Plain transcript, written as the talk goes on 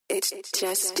It's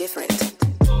just different.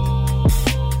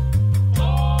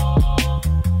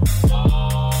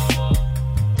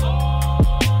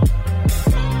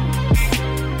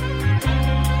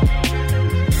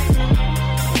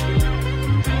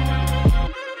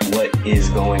 What is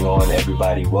going on,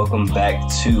 everybody? Welcome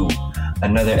back to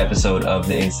another episode of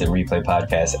the Instant Replay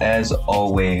Podcast. As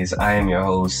always, I am your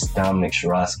host, Dominic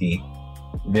Shirosky.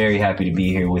 Very happy to be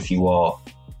here with you all.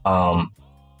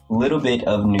 Little bit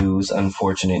of news,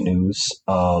 unfortunate news,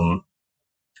 for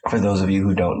those of you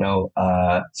who don't know.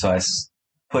 So I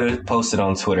posted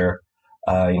on Twitter,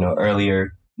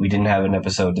 earlier. We didn't have an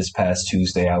episode this past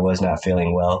Tuesday. I was not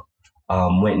feeling well.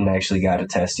 Went and actually got a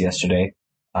test yesterday.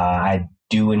 I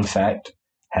do, in fact,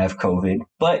 have COVID,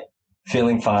 but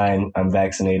feeling fine. I'm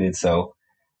vaccinated, so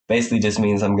basically just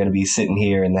means I'm going to be sitting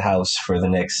here in the house for the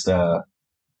next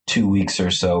 2 weeks or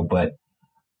so, but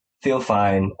feel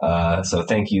fine. So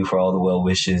thank you for all the well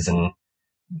wishes and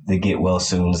the get well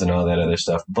soons and all that other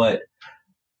stuff. But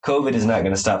COVID is not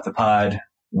going to stop the pod.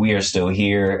 We are still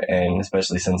here, and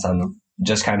especially since I'm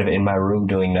just kind of in my room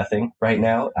doing nothing right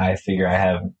now, I figure I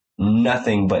have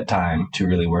nothing but time to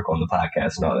really work on the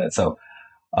podcast and all that. So,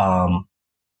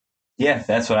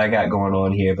 that's what I got going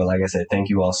on here. But like I said, thank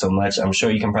you all so much. I'm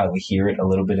sure you can probably hear it a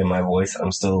little bit in my voice.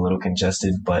 I'm still a little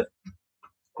congested, but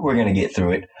we're going to get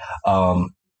through it.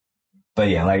 But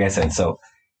yeah, like I said, so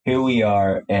here we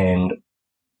are, and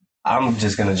I'm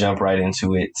just going to jump right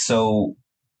into it. So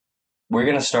we're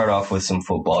going to start off with some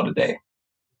football today,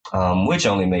 which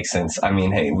only makes sense. I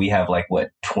mean, hey, we have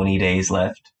 20 days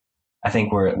left. I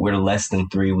think we're less than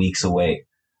 3 weeks away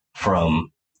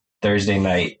from Thursday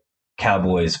night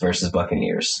Cowboys versus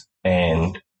Buccaneers,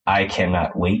 and I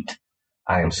cannot wait.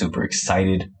 I am super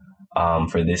excited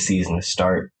for this season to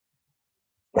start.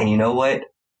 And you know what?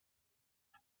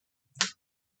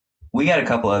 We got a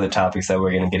couple other topics that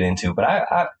we're going to get into, but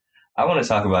I want to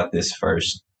talk about this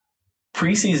first.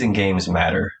 Preseason games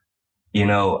matter,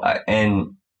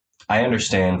 and I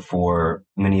understand for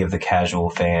many of the casual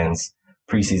fans,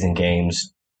 preseason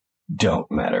games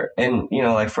don't matter. And,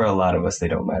 for a lot of us, they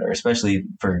don't matter, especially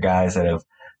for guys that have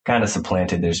kind of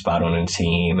supplanted their spot on a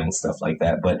team and stuff like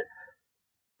that. But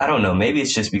I don't know. Maybe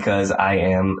it's just because I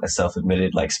am a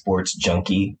self-admitted sports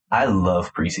junkie. I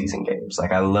love preseason games.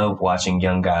 I love watching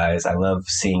young guys. I love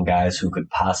seeing guys who could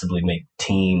possibly make the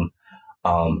team.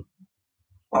 All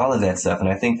of that stuff. And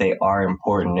I think they are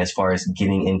important as far as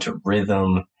getting into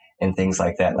rhythm and things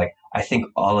like that. I think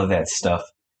all of that stuff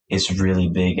is really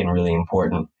big and really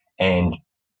important. And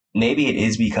maybe it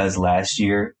is because last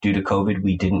year, due to COVID,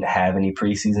 we didn't have any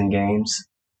preseason games.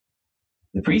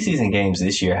 The preseason games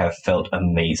this year have felt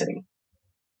amazing.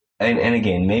 And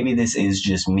again, maybe this is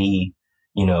just me,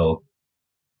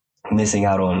 missing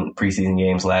out on preseason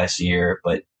games last year,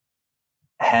 but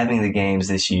having the games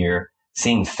this year,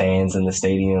 seeing fans in the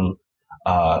stadium,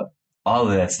 all of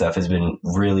that stuff has been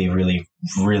really, really,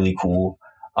 really cool.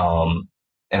 And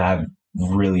I've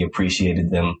really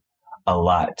appreciated them a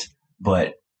lot.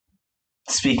 But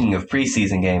speaking of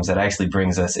preseason games, that actually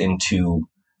brings us into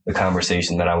the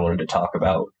conversation that I wanted to talk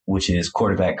about, which is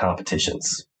quarterback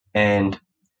competitions. And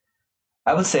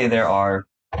I would say there are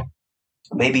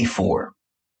maybe four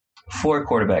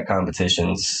quarterback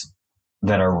competitions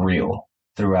that are real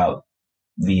throughout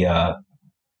the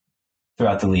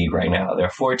league right now. There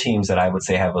are 4 teams that I would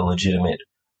say have a legitimate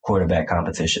quarterback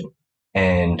competition.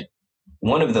 And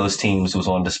one of those teams was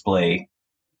on display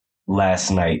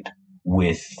last night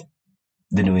with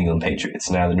the New England Patriots.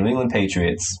 Now, the New England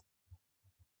Patriots,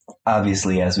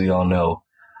 obviously, as we all know,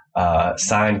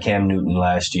 signed Cam Newton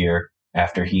last year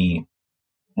after he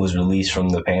was released from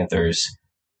the Panthers,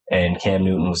 and Cam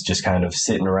Newton was just kind of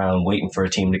sitting around waiting for a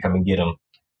team to come and get him.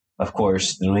 Of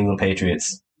course, the New England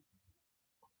Patriots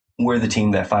were the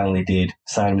team that finally did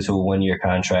sign him to a 1-year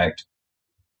contract.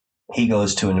 He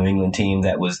goes to a New England team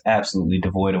that was absolutely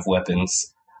devoid of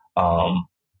weapons.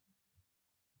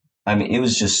 It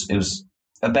was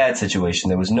a bad situation.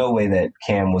 There was no way that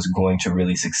Cam was going to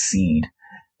really succeed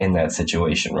in that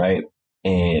situation, right?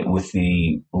 And with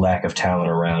the lack of talent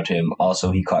around him.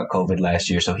 Also, he caught COVID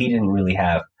last year, so he didn't really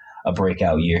have a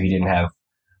breakout year. He didn't have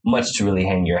much to really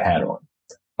hang your hat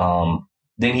on.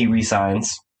 Then he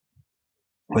re-signs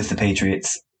with the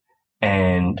Patriots,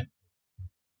 and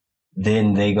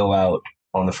then they go out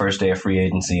on the first day of free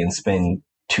agency and spend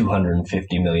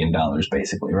 $250 million,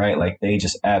 basically, right? They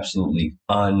just absolutely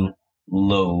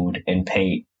unload and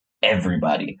pay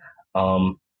everybody.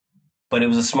 But it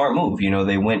was a smart move.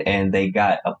 They went and they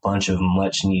got a bunch of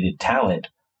much needed talent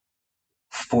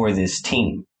for this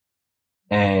team.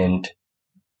 And,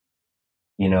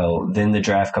 then the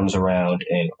draft comes around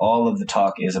and all of the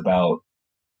talk is about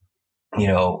you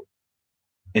know,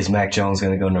 is Mac Jones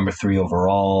going to go number 3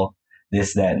 overall?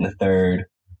 This, that, and the third.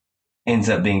 Ends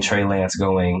up being Trey Lance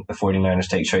going. The 49ers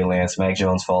take Trey Lance. Mac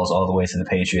Jones falls all the way to the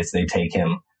Patriots. They take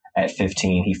him at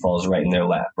 15. He falls right in their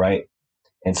lap, right?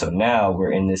 And so now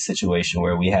we're in this situation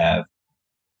where we have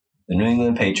the New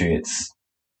England Patriots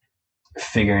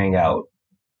figuring out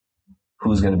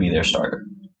who's going to be their starter.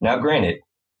 Now, granted,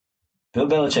 Bill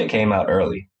Belichick came out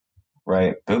early,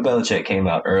 right? Bill Belichick came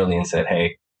out early and said,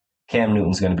 hey, Cam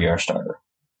Newton's going to be our starter.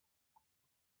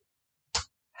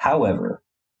 However,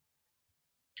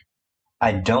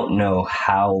 I don't know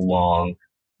how long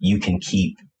you can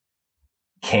keep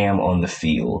Cam on the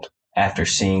field after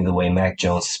seeing the way Mac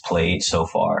Jones has played so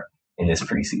far in this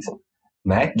preseason.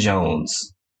 Mac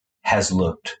Jones has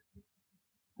looked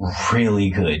really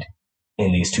good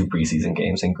in these 2 preseason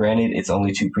games. And granted, it's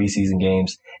only 2 preseason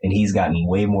games, and he's gotten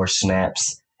way more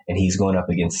snaps, and he's going up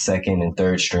against second and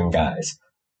third string guys.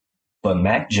 But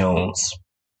Mac Jones,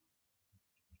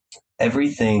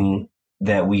 everything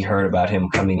that we heard about him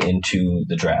coming into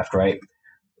the draft, right?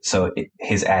 So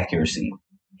his accuracy,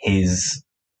 the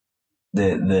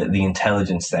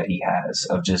intelligence that he has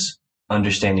of just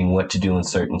understanding what to do in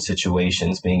certain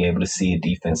situations, being able to see a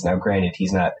defense. Now, granted,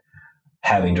 he's not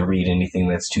having to read anything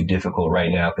that's too difficult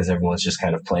right now because everyone's just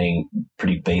kind of playing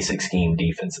pretty basic scheme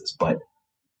defenses. But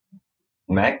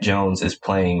Mac Jones is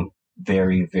playing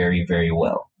very, very, very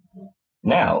well.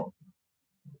 Now,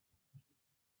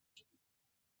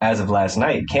 as of last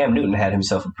night, Cam Newton had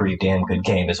himself a pretty damn good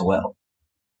game as well.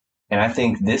 And I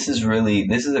think this is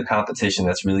a competition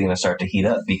that's really going to start to heat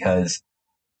up because,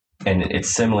 and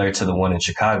it's similar to the one in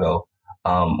Chicago,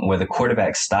 where the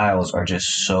quarterback styles are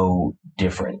just so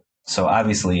different. So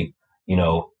obviously,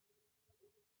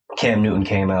 Cam Newton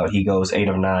came out. He goes 8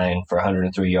 of 9 for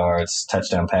 103 yards,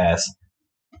 touchdown pass.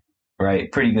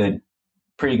 Right, pretty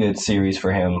good series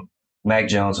for him. Mac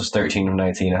Jones was 13 of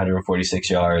 19,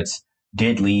 146 yards.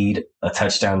 Did lead a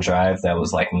touchdown drive that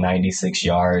was like 96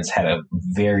 yards. Had a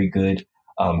very good,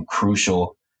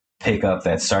 crucial pickup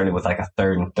that started with like a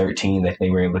 3rd and 13 that they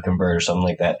were able to convert or something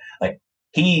like that.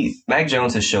 Mac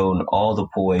Jones has shown all the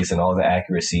poise and all the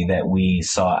accuracy that we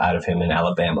saw out of him in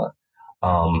Alabama.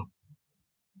 But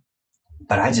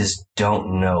I just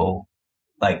don't know.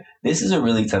 This is a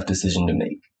really tough decision to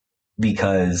make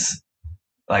because,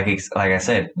 like I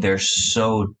said, they're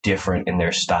so different in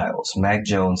their styles. Mac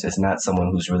Jones is not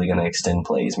someone who's really going to extend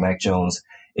plays. Mac Jones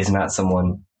is not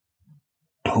someone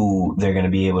who they're going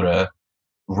to be able to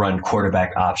run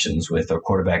quarterback options with or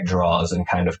quarterback draws and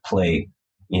kind of play,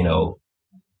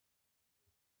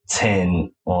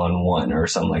 10 on 1 or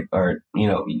something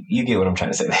you get what I'm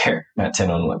trying to say there, not 10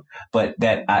 on 1, but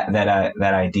that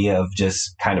idea of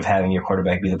just kind of having your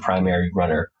quarterback be the primary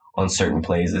runner on certain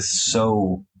plays is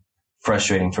so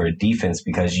frustrating for a defense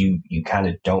because you kind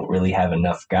of don't really have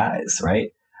enough guys,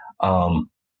 right?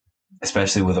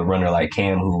 Especially with a runner like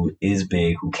Cam who is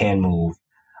big, who can move.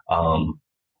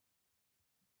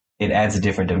 It adds a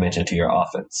different dimension to your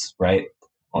offense, right?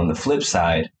 On the flip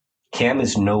side, Cam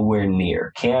is nowhere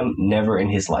near. Cam never in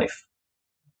his life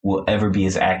will ever be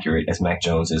as accurate as Mac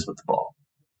Jones is with the ball.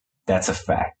 That's a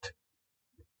fact.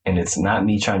 And it's not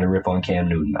me trying to rip on Cam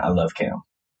Newton. I love Cam.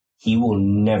 He will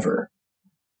never,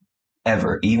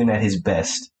 ever, even at his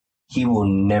best, he will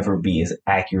never be as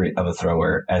accurate of a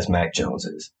thrower as Mac Jones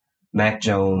is. Mac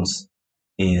Jones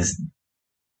he's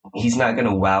not going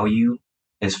to wow you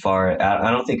I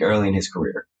don't think early in his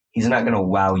career, he's not going to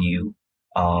wow you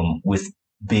with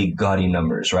big gaudy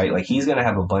numbers, right? Like he's going to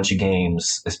have a bunch of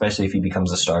games, especially if he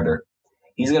becomes a starter.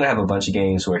 He's going to have a bunch of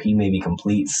games where he maybe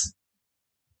completes,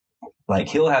 like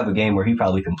he'll have a game where he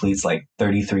probably completes like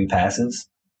 33 passes,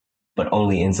 but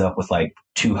only ends up with like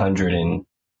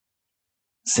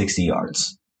 260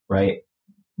 yards, right?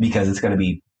 Because it's going to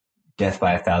be death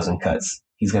by 1,000 cuts.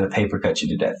 He's going to paper cut you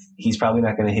to death. He's probably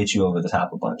not going to hit you over the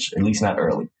top a bunch, at least not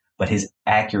early. But his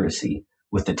accuracy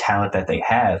with the talent that they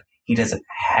have, he doesn't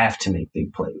have to make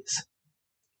big plays.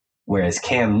 Whereas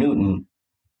Cam Newton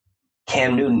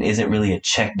isn't really a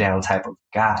check down type of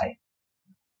guy.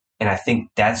 And I think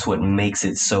that's what makes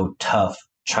it so tough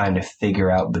trying to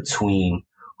figure out between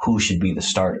who should be the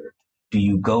starter. Do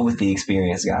you go with the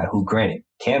experienced guy who, granted,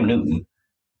 Cam Newton,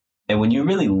 and when you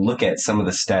really look at some of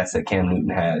the stats that Cam Newton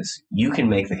has, you can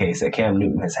make the case that Cam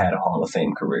Newton has had a Hall of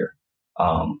Fame career.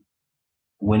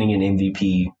 Winning an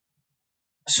MVP,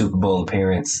 Super Bowl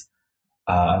appearance,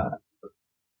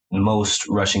 most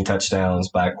rushing touchdowns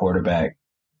by a quarterback.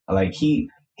 Like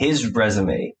his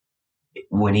resume,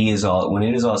 when it is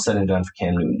all said and done for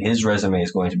Cam Newton, his resume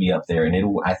is going to be up there,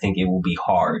 and I think it will be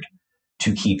hard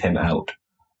to keep him out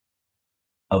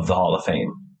of the Hall of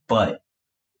Fame. But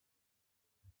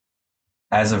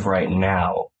as of right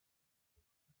now,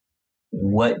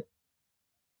 what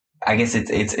I guess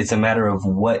it's a matter of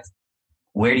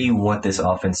where do you want this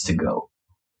offense to go?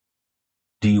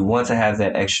 Do you want to have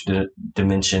that extra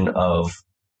dimension of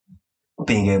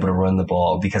being able to run the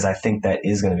ball? Because I think that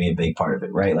is going to be a big part of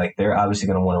it, right? Like they're obviously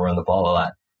going to want to run the ball a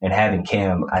lot. And having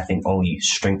Cam, I think, only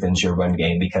strengthens your run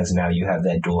game because now you have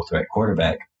that dual threat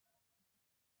quarterback.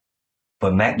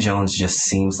 But Mac Jones just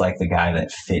seems like the guy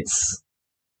that fits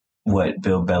what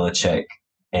Bill Belichick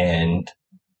and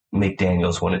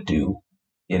McDaniels want to do.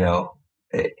 You know,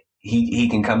 he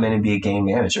can come in and be a game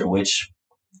manager, which,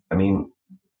 I mean,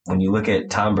 when you look at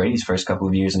Tom Brady's first couple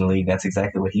of years in the league, that's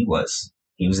exactly what he was.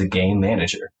 He was a game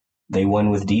manager. They won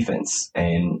with defense,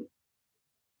 and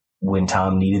when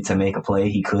Tom needed to make a play,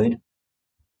 he could.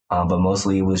 But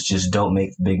mostly it was just don't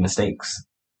make big mistakes.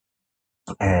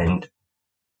 And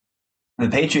the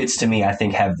Patriots, to me, I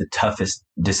think have the toughest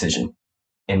decision,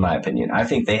 in my opinion. I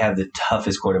think they have the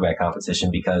toughest quarterback competition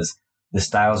because the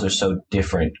styles are so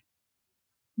different.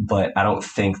 But I don't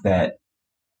think that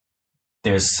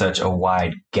there's such a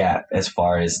wide gap as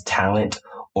far as talent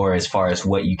or as far as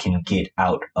what you can get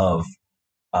out of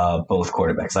both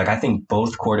quarterbacks. Like I think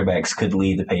both quarterbacks could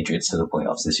lead the Patriots to the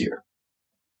playoffs this year.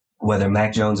 Whether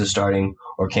Mac Jones is starting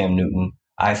or Cam Newton,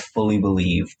 I fully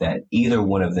believe that either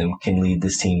one of them can lead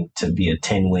this team to be a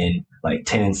 10-win, like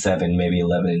 10-7, maybe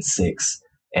 11-6,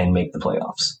 and make the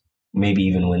playoffs. Maybe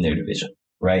even win their division,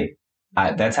 right?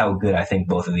 That's how good I think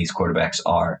both of these quarterbacks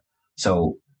are.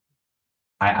 So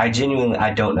I genuinely,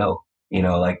 I don't know. You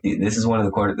know, like this is one of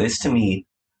the this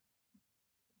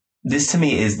to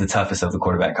me is the toughest of the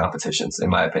quarterback competitions, in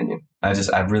my opinion. I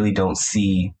really don't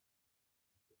see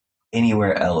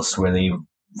anywhere else where they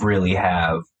really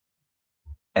have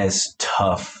as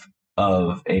tough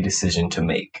of a decision to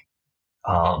make.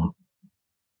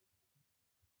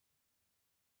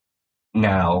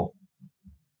 Now,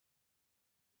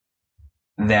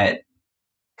 that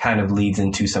kind of leads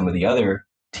into some of the other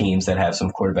teams that have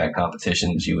some quarterback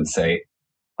competitions, you would say.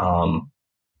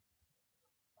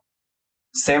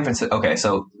 San Francisco. Okay,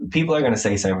 so people are going to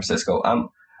say San Francisco.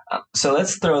 So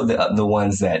let's throw the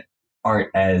ones that aren't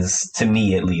as, to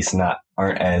me at least,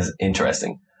 aren't as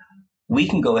interesting. We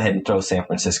can go ahead and throw San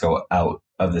Francisco out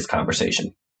of this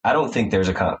conversation. I don't think there's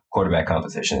a quarterback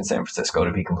competition in San Francisco,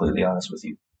 to be completely honest with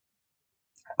you.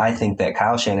 I think that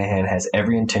Kyle Shanahan has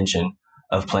every intention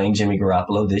of playing Jimmy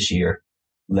Garoppolo this year,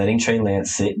 letting Trey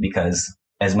Lance sit, because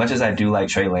as much as I do like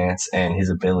Trey Lance and his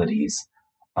abilities,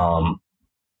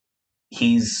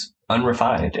 he's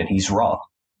unrefined and he's raw.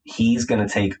 He's going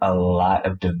to take a lot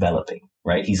of developing,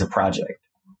 right? He's a project.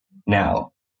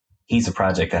 Now, he's a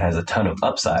project that has a ton of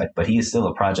upside, but he is still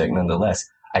a project nonetheless.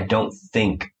 I don't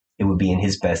think it would be in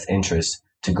his best interest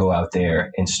to go out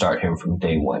there and start him from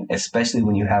day one, especially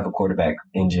when you have a quarterback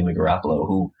in Jimmy Garoppolo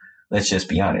who, let's just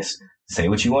be honest, say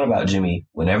what you want about Jimmy.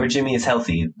 Whenever Jimmy is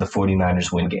healthy, the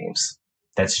 49ers win games.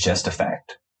 That's just a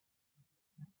fact.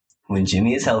 When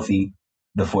Jimmy is healthy,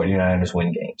 the 49ers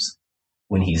win games.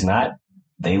 When he's not,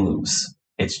 they lose.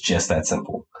 It's just that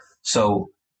simple. So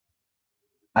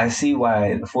I see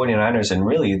why the 49ers, and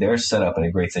really they're set up in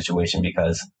a great situation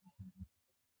because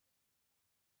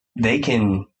they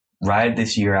can ride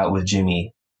this year out with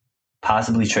Jimmy,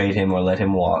 possibly trade him or let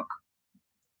him walk.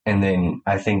 And then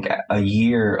I think a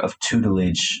year of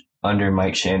tutelage under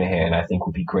Mike Shanahan, I think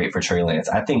would be great for Trey Lance.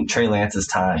 I think Trey Lance's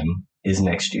time is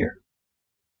next year.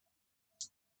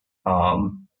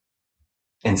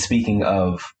 And speaking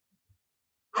of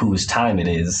whose time it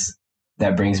is,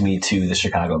 that brings me to the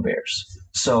Chicago Bears.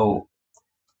 So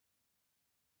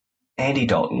Andy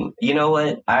Dalton, you know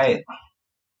what? I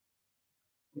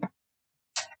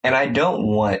don't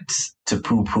want to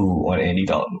poo-poo on Andy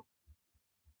Dalton.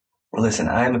 Listen,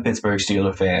 I'm a Pittsburgh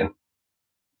Steelers fan.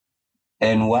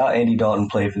 And while Andy Dalton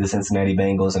played for the Cincinnati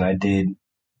Bengals, and I did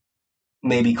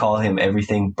maybe call him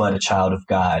everything but a child of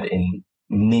God in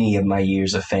many of my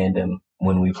years of fandom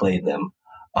when we played them,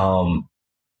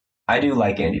 I do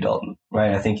like Andy Dalton,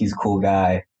 right? I think he's a cool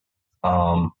guy.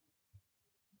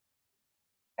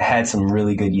 Had some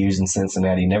really good years in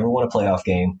Cincinnati. Never won a playoff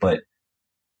game, but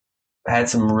had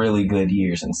some really good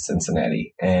years in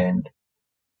Cincinnati. And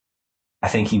I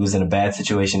think he was in a bad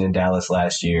situation in Dallas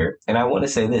last year. And I want to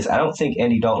say this. I don't think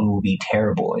Andy Dalton will be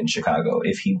terrible in Chicago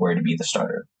if he were to be the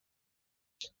starter.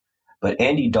 But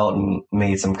Andy Dalton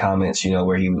made some comments,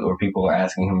 where people were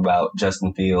asking him about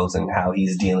Justin Fields and how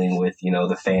he's dealing with,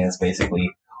 the fans basically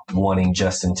wanting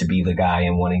Justin to be the guy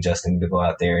and wanting Justin to go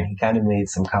out there. And he kind of made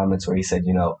some comments where he said,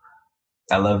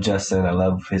 I love Justin. I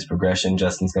love his progression.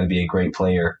 Justin's going to be a great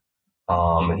player.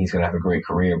 And he's going to have a great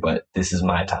career, but this is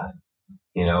my time.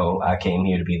 I came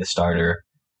here to be the starter,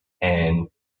 and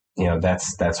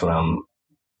that's what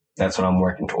I'm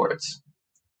working towards.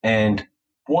 And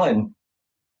one,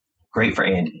 great for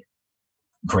Andy.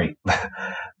 Great.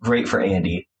 Great for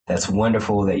Andy. That's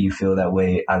wonderful that you feel that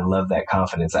way. I love that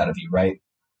confidence out of you, right?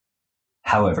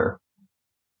 However,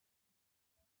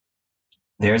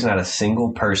 there's not a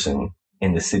single person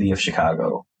in the city of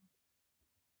Chicago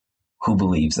who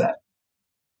believes that.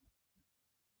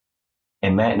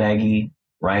 And Matt Nagy,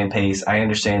 Ryan Pace, I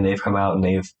understand they've come out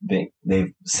and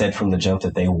they've said from the jump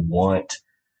that they want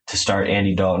to start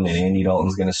Andy Dalton, and Andy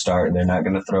Dalton's going to start, and they're not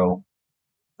going to throw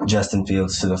Justin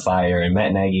Fields to the fire. And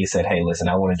Matt Nagy said, hey, listen,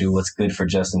 I want to do what's good for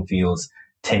Justin Fields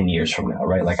 10 years from now,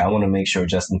 right? Like, I want to make sure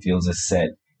Justin Fields is set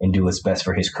and do what's best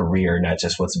for his career, not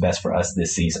just what's best for us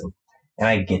this season. And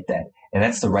I get that. And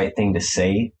that's the right thing to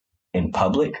say in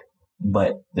public.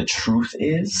 But the truth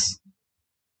is,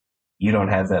 you don't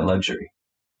have that luxury.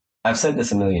 I've said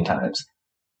this a million times.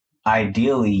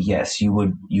 Ideally, yes, you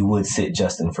would sit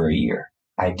Justin for a year.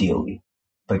 Ideally.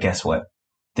 But guess what?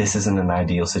 This isn't an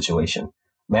ideal situation.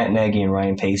 Matt Nagy and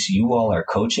Ryan Pace, you all are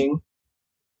coaching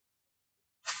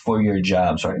for your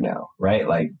jobs right now, right?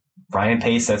 Like, Ryan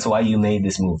Pace, that's why you made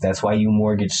this move. That's why you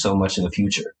mortgaged so much of the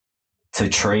future to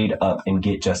trade up and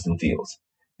get Justin Fields.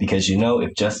 Because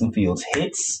if Justin Fields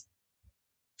hits,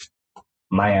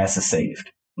 my ass is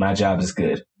saved. My job is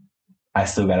good. I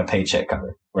still got a paycheck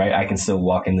coming, right? I can still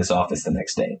walk in this office the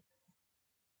next day.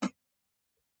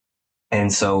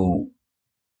 And so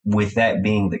with that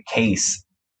being the case,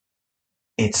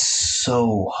 it's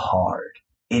so hard.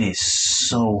 It is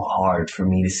so hard for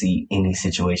me to see any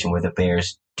situation where the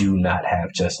Bears do not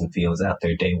have Justin Fields out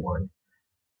there day one.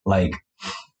 Like,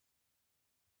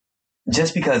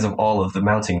 just because of all of the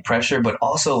mounting pressure, but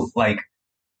also, like,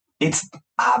 it's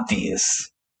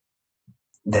obvious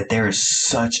that there is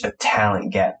such a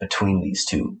talent gap between these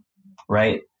two,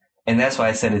 right? And that's why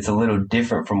I said it's a little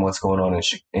different from what's going on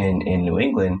in New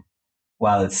England.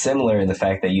 While it's similar in the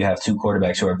fact that you have two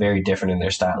quarterbacks who are very different in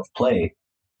their style of play,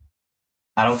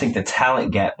 I don't think the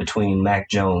talent gap between Mac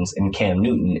Jones and Cam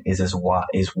Newton is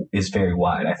very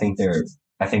wide. I think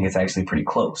it's actually pretty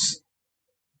close.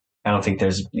 I don't think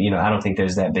there's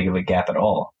that big of a gap at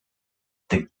all.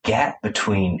 The gap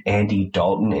between Andy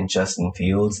Dalton and Justin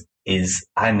Fields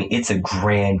it's a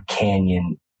Grand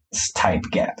Canyon type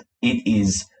gap. It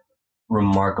is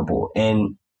remarkable.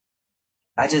 And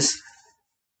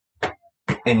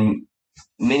and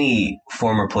many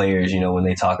former players, when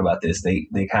they talk about this, they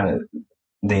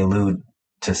allude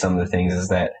to some of the things, is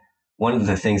that one of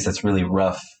the things that's really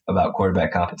rough about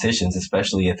quarterback competitions,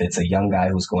 especially if it's a young guy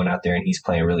who's going out there and he's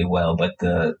playing really well, but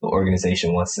the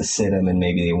organization wants to sit him and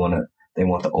maybe they want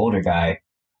the older guy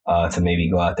to maybe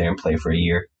go out there and play for a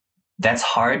year. That's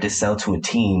hard to sell to a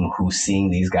team who's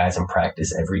seeing these guys in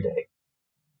practice every day.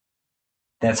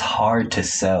 That's hard to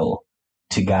sell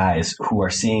to guys who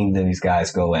are seeing these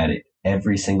guys go at it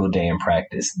every single day in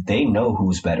practice. They know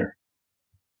who's better.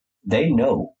 They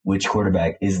know which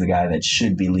quarterback is the guy that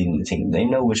should be leading the team. They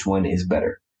know which one is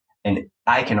better. And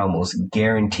I can almost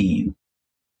guarantee you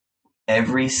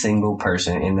every single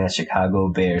person in that Chicago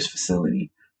Bears facility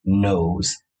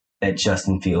knows that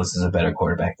Justin Fields is a better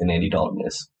quarterback than Andy Dalton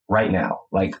is right now,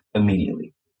 like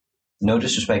immediately. No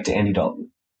disrespect to Andy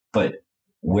Dalton, but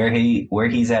where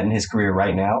he's at in his career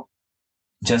right now,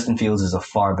 Justin Fields is a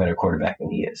far better quarterback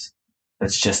than he is.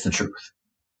 That's just the truth.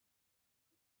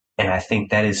 And I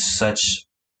think I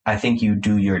think you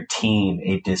do your team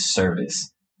a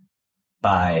disservice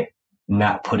by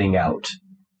not putting out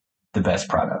the best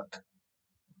product.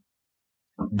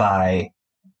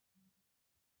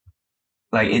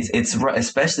 It's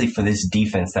especially for this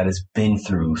defense that has been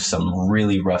through some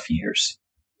really rough years.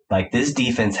 Like, this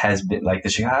defense has been, like, the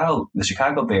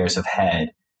Chicago Bears have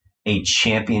had a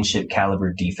championship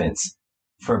caliber defense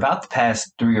for about the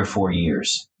past 3 or 4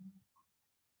 years.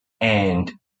 And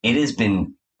it has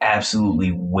been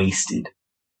absolutely wasted.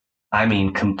 I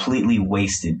mean, completely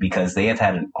wasted, because they have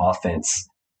had an offense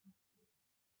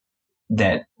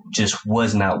that just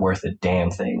was not worth a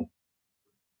damn thing.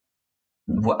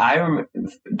 I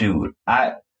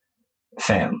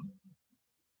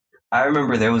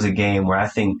remember there was a game where I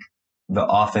think the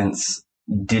offense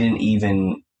there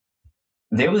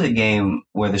was a game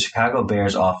where the Chicago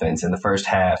Bears offense in the first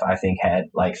half, I think, had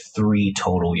like 3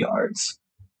 total yards.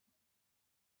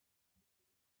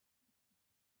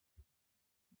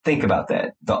 Think about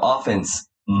that. The offense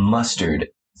mustered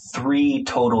 3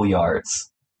 total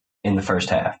yards in the first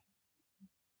half.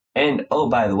 And, oh,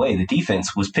 by the way, the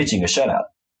defense was pitching a shutout.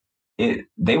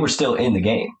 They were still in the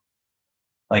game.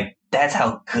 Like, that's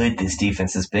how good this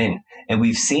defense has been. And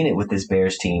we've seen it with this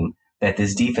Bears team that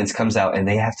this defense comes out and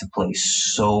they have to play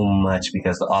so much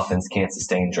because the offense can't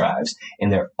sustain drives.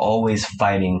 And they're always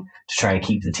fighting to try and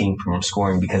keep the team from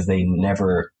scoring because they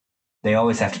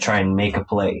always have to try and make a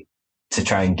play to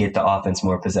try and get the offense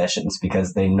more possessions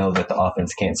because they know that the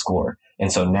offense can't score. And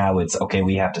so now it's, okay,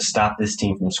 we have to stop this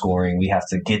team from scoring. We have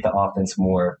to get the offense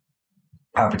more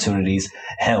opportunities.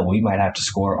 Hell, we might have to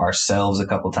score ourselves a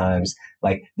couple times.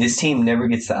 Like, this team never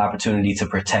gets the opportunity to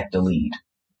protect a lead,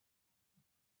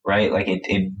 right? Like,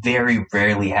 it very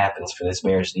rarely happens for this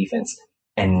Bears defense.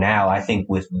 And now I think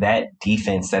with that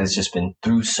defense that has just been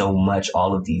through so much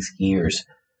all of these years,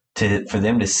 for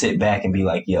them to sit back and be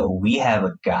like, yo, we have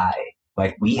a guy.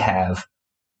 Like, we have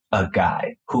a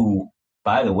guy who,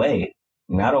 by the way,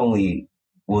 not only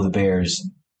will the Bears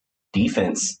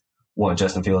defense want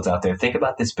Justin Fields out there, think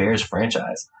about this Bears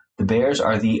franchise. The Bears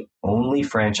are the only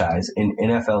franchise in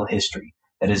NFL history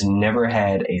that has never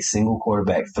had a single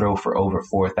quarterback throw for over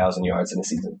 4,000 yards in a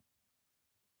season.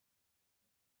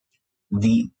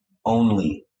 The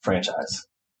only franchise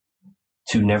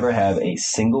to never have a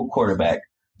single quarterback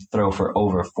throw for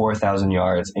over 4,000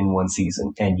 yards in one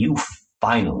season. And you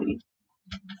finally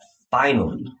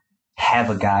have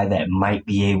a guy that might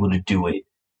be able to do it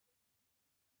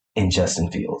in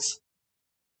Justin Fields.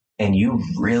 And you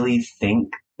really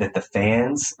think that the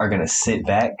fans are going to sit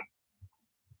back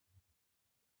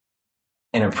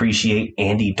and appreciate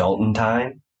Andy Dalton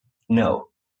time? No.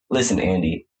 Listen,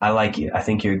 Andy, I like you. I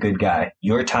think you're a good guy.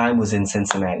 Your time was in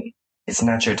Cincinnati. It's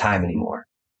not your time anymore.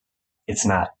 It's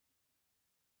not.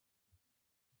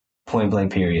 Point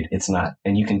blank, period. It's not.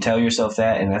 And you can tell yourself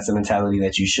that, and that's the mentality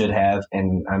that you should have,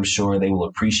 and I'm sure they will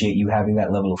appreciate you having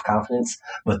that level of confidence.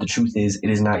 But the truth is, it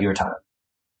is not your time.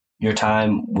 Your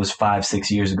time was 5-6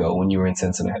 years ago when you were in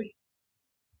Cincinnati.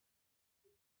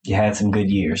 You had some good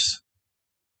years,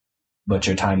 but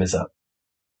your time is up.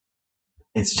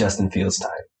 It's Justin Fields' time.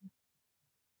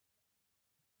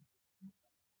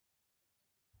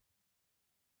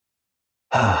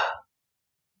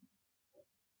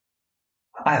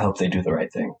 I hope they do the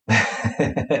right thing.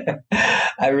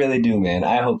 I really do, man.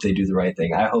 I hope they do the right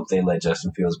thing. I hope they let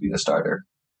Justin Fields be the starter.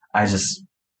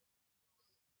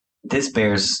 This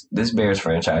Bears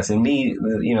franchise, and me,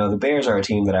 the Bears are a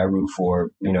team that I root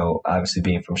for, obviously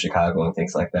being from Chicago and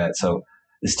things like that. So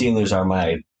the Steelers are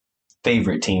my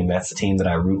favorite team. That's the team that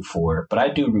I root for. But I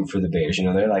do root for the Bears.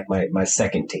 They're like my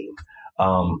second team.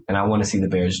 And I want to see the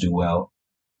Bears do well.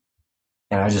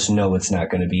 And I just know that's not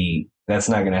going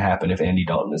to happen if Andy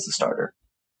Dalton is the starter.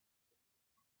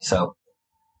 So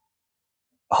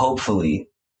hopefully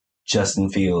Justin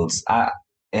Fields,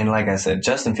 and like I said,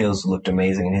 Justin Fields looked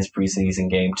amazing in his preseason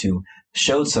game too.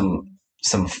 Showed some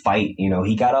fight.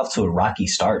 He got off to a rocky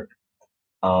start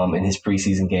in his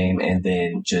preseason game, and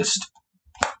then just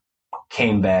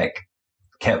came back,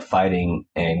 kept fighting,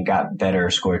 and got better.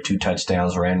 Scored 2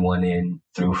 touchdowns, ran one in,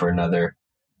 threw for another.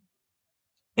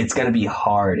 It's going to be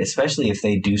hard, especially if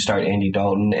they do start Andy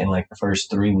Dalton and like the first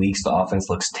 3 weeks the offense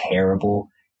looks terrible.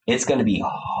 It's going to be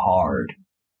hard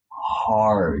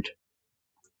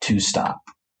to stop.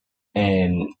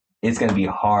 And it's going to be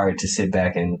hard to sit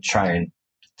back and try and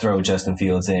throw Justin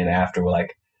Fields in after.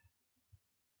 Like,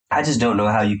 I just don't know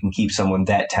how you can keep someone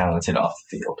that talented off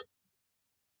the field.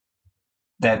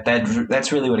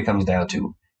 That's really what it comes down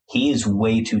to. He is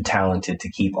way too talented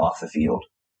to keep off the field.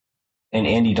 And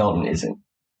Andy Dalton isn't.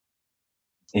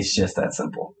 It's just that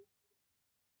simple.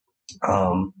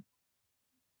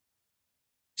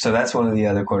 So that's one of the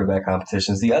other quarterback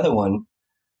competitions. The other one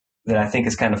that I think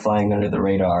is kind of flying under the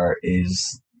radar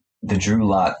is the Drew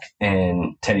Lock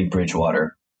and Teddy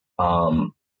Bridgewater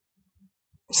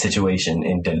situation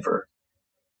in Denver.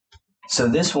 So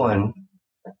this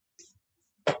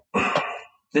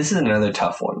is another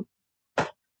tough one.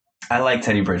 I like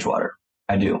Teddy Bridgewater.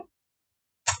 I do.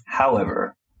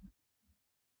 However,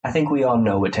 I think we all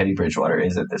know what Teddy Bridgewater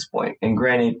is at this point. And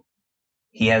granted,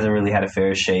 he hasn't really had a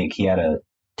fair shake. He had a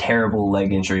terrible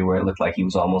leg injury where it looked like he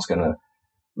was almost going to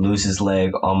lose his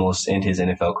leg, almost end his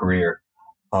NFL career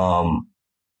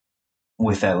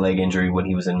with that leg injury when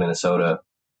he was in Minnesota.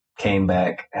 Came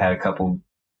back, had a couple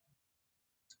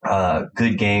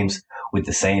good games with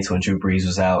the Saints when Drew Brees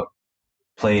was out.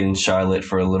 Played in Charlotte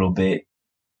for a little bit,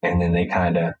 and then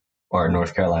or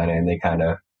North Carolina, and they kind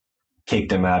of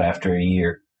kicked him out after a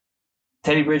year.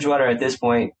 Teddy Bridgewater at this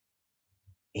point,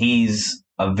 he's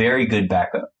a very good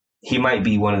backup. He might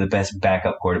be one of the best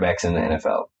backup quarterbacks in the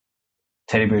NFL.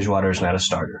 Teddy Bridgewater is not a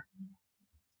starter.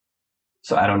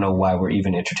 So I don't know why we're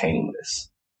even entertaining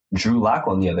this. Drew Lock,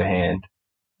 on the other hand,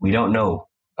 we don't know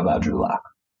about Drew Lock.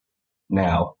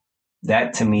 Now,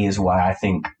 that to me is why I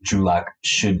think Drew Lock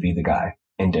should be the guy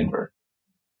in Denver.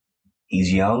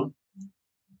 He's young.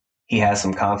 He has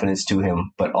some confidence to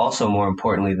him, but also more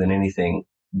importantly than anything,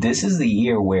 this is the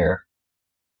year where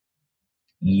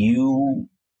you,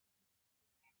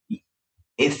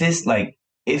 if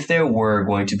there were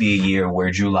going to be a year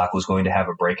where Drew Lock was going to have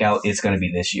a breakout, it's going to be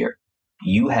this year.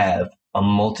 You have a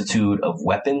multitude of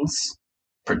weapons,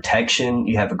 protection.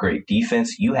 You have a great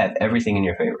defense. You have everything in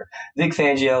your favor. Vic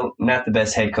Fangio, not the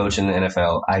best head coach in the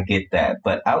NFL. I get that.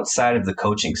 But outside of the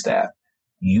coaching staff,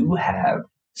 you have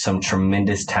some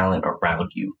tremendous talent around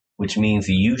you, which means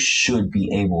you should be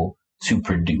able to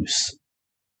produce.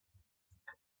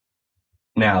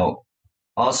 Now,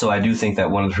 also, I do think that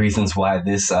one of the reasons why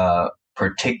this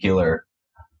particular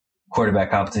quarterback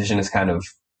competition has kind of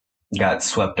got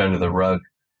swept under the rug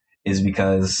is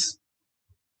because,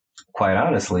 quite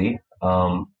honestly,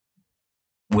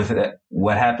 with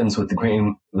what happens with the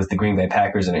Green Bay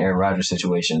Packers and Aaron Rodgers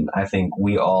situation, I think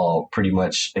we all pretty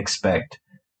much expect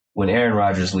when Aaron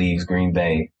Rodgers leaves Green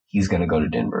Bay, he's going to go to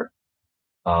Denver.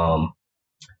 And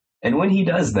when he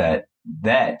does that,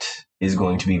 that is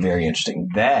going to be very interesting.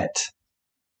 That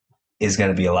is going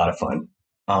to be a lot of fun.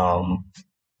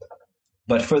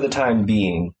 But for the time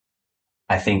being,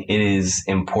 I think it is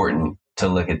important to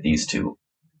look at these two.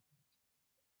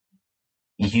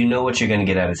 You know what you're going to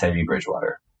get out of Teddy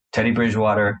Bridgewater. Teddy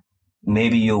Bridgewater,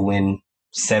 maybe you'll win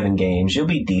 7 games. You'll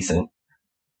be decent.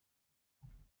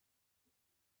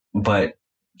 But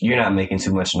you're not making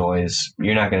too much noise.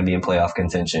 You're not going to be in playoff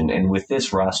contention. And with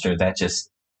this roster, that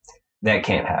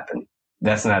can't happen.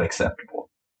 That's not acceptable.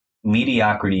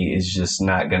 Mediocrity is just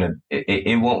not going to,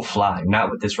 it won't fly.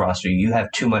 Not with this roster. You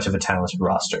have too much of a talented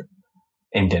roster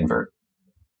in Denver.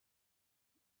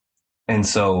 And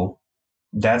so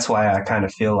that's why I kind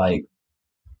of feel like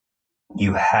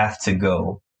you have to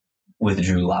go with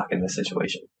Drew Lock in this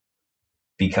situation.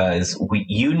 Because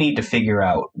you need to figure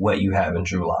out what you have in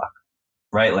Drew Lock,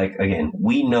 right? Like, again,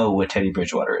 we know what Teddy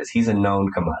Bridgewater is. He's a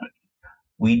known commodity.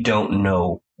 We don't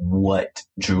know what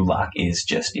Drew Lock is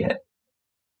just yet.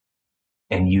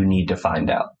 And you need to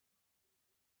find out.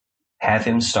 Have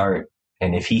him start,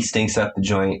 and if he stinks up the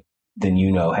joint, then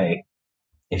you know, hey,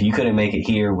 if you couldn't make it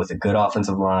here with a good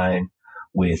offensive line,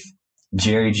 with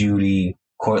Jerry Jeudy,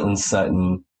 Cortland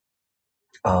Sutton,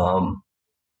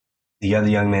 the other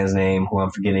young man's name, who I'm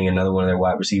forgetting, another one of their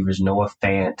wide receivers, Noah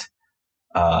Fant,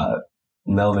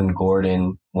 Melvin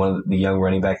Gordon, one of the young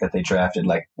running back that they drafted.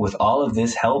 Like, with all of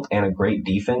this help and a great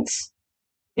defense,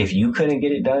 if you couldn't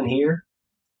get it done here,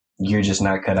 you're just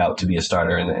not cut out to be a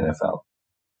starter in the NFL.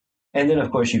 And then,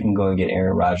 of course, you can go and get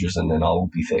Aaron Rodgers and then all will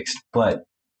be fixed. But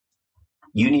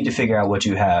you need to figure out what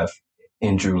you have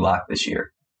in Drew Lock this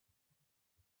year.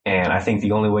 And I think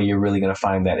the only way you're really going to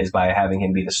find that is by having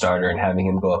him be the starter and having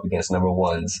him go up against number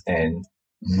ones and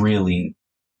really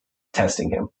testing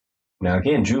him. Now,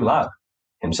 again, Drew Lock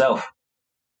himself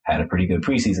had a pretty good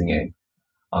preseason game.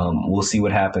 We'll see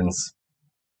what happens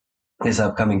this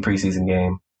upcoming preseason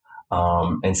game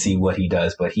and see what he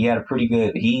does. But he had a pretty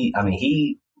good –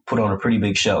 he put on a pretty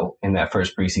big show in that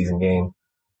first preseason game.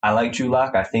 I like Drew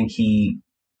Lock. I think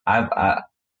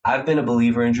I've been a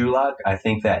believer in Drew Lock. I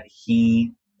think that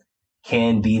he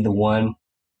can be the one.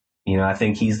 You know, I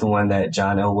think he's the one that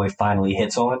John Elway finally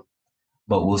hits on,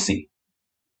 but we'll see.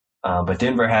 But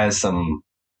Denver has some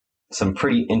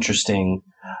pretty interesting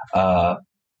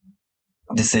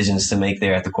decisions to make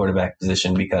there at the quarterback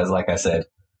position because, like I said,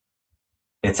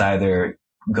 it's either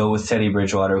go with Teddy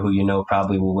Bridgewater, who you know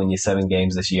probably will win you 7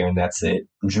 games this year, and that's it.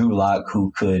 Drew Lock,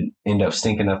 who could end up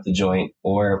stinking up the joint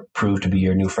or prove to be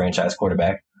your new franchise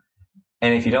quarterback.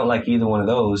 And if you don't like either one of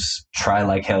those, try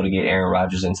like hell to get Aaron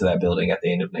Rodgers into that building at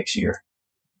the end of next year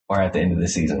or at the end of the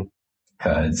season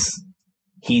because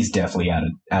he's definitely out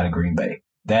of Green Bay.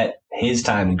 That his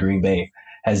time in Green Bay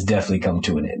has definitely come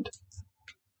to an end.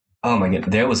 Oh my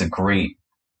God, there was a great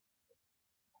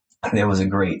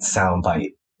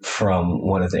soundbite from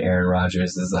one of the Aaron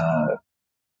Rodgers'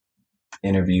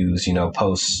 interviews,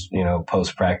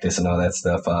 post practice and all that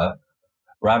stuff.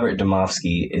 Robert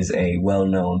Domofsky is a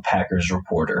well-known Packers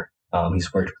reporter.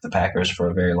 He's worked with the Packers for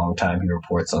a very long time. He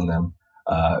reports on them.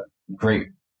 Great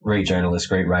journalist,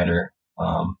 great writer.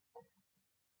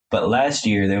 But last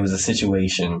year there was a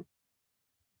situation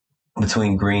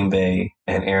between Green Bay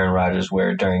and Aaron Rodgers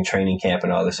where during training camp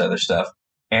and all this other stuff,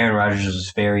 Aaron Rodgers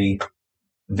was very,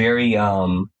 very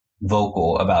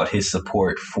vocal about his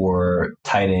support for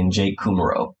tight end Jake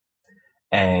Kumerow.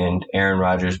 And Aaron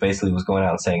Rodgers basically was going out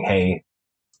and saying, hey,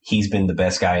 he's been the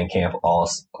best guy in camp all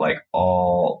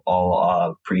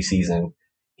preseason.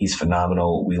 He's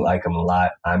phenomenal. We like him a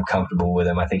lot. I'm comfortable with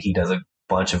him. I think he does a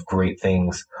bunch of great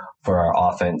things for our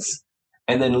offense.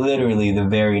 And then literally the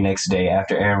very next day,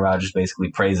 after Aaron Rodgers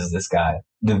basically praises this guy,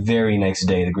 the very next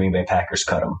day the Green Bay Packers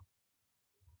cut him.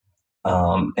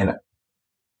 And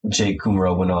Jake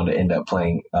Kumerow went on to end up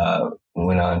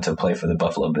went on to play for the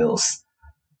Buffalo Bills.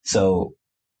 So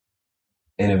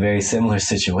in a very similar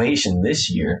situation this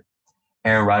year,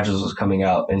 Aaron Rodgers was coming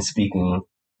out and speaking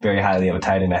very highly of a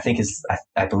tight end.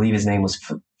 I believe his name was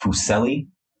Fuseli.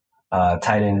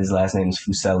 Tight end, his last name is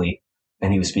Fuseli,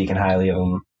 and he was speaking highly of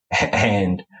him.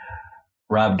 And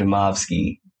Rob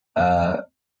Demovsky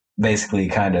basically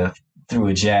kind of threw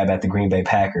a jab at the Green Bay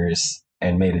Packers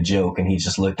and made a joke, and he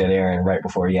just looked at Aaron right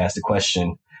before he asked the question.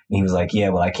 And he was like, yeah,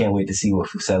 well, I can't wait to see what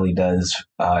Fuseli does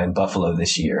in Buffalo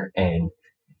this year. And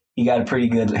he got a pretty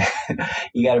good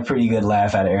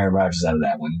laugh out of Aaron Rodgers out of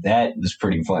that one. That was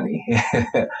pretty funny.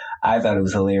 I thought it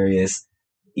was hilarious.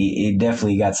 It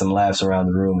definitely got some laughs around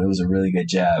the room. It was a really good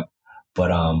job.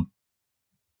 But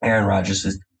Aaron Rodgers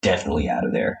is definitely out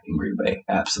of there in Green Bay.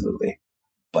 Absolutely.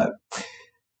 But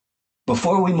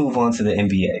before we move on to the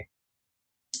NBA,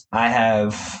 I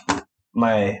have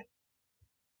my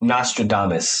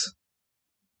Nostradamus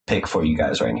pick for you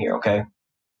guys right here, okay?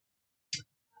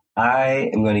 I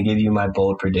am going to give you my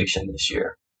bold prediction this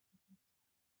year.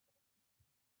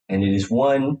 And it is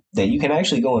one that you can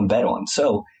actually go and bet on.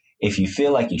 So if you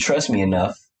feel like you trust me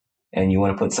enough and you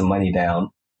want to put some money down,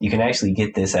 you can actually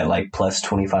get this at like plus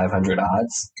 2,500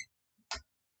 odds.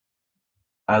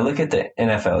 I look at the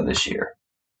NFL this year,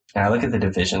 and I look at the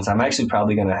divisions. I'm actually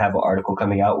probably going to have an article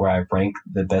coming out where I rank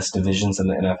the best divisions in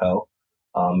the NFL.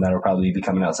 That'll probably be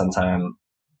coming out sometime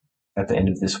at the end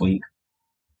of this week.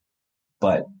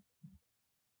 But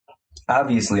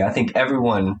obviously, I think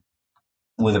everyone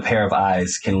with a pair of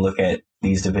eyes can look at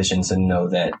these divisions and know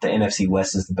that the NFC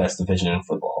West is the best division in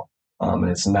football. And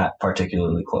it's not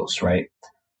particularly close, right?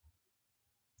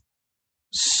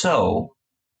 So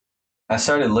I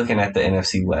started looking at the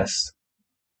NFC West.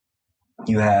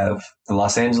 You have the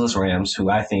Los Angeles Rams, who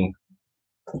I think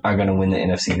are going to win the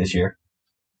NFC this year.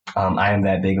 I am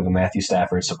that big of a Matthew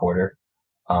Stafford supporter.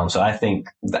 So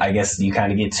I guess you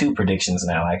kind of get two predictions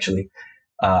now, actually.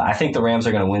 I think the Rams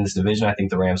are going to win this division. I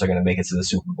think the Rams are going to make it to the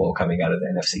Super Bowl coming out of the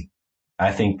NFC.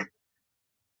 I think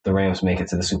the Rams make it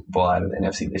to the Super Bowl out of the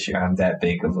NFC this year. I'm that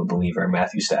big of a believer in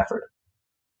Matthew Stafford.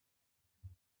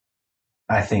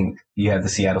 I think you have the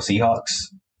Seattle Seahawks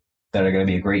that are going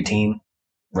to be a great team.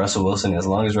 Russell Wilson, as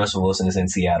long as Russell Wilson is in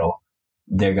Seattle,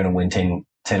 they're going to win 10,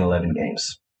 11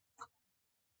 games.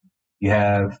 You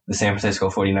have the San Francisco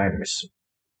 49ers.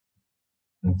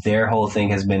 Their whole thing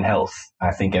has been health.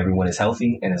 I think everyone is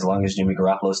healthy, and as long as Jimmy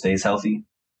Garoppolo stays healthy,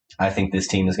 I think this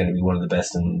team is going to be one of the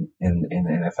best in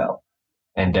the NFL,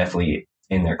 and definitely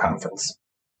in their conference.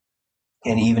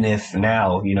 And even if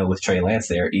now, with Trey Lance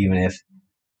there, even if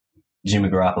Jimmy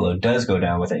Garoppolo does go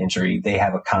down with an injury, they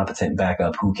have a competent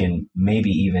backup who can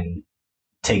maybe even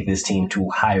take this team to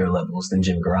higher levels than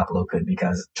Jimmy Garoppolo could,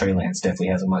 because Trey Lance definitely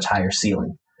has a much higher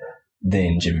ceiling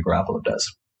than Jimmy Garoppolo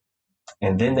does.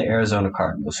 And then the Arizona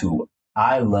Cardinals, who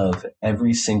I love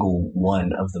every single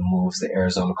one of the moves the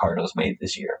Arizona Cardinals made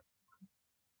this year.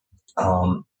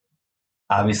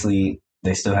 Obviously,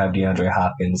 they still have DeAndre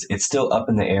Hopkins. It's still up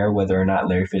in the air whether or not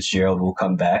Larry Fitzgerald will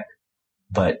come back.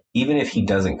 But even if he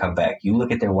doesn't come back, you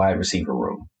look at their wide receiver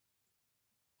room.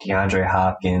 DeAndre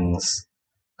Hopkins,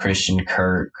 Christian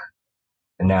Kirk,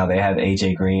 and now they have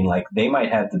AJ Green. Like, they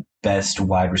might have the best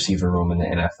wide receiver room in the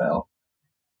NFL.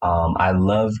 I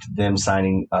loved them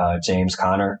signing James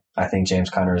Conner. I think James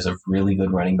Conner is a really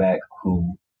good running back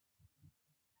who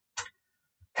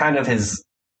kind of has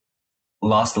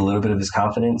lost a little bit of his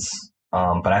confidence,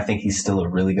 but I think he's still a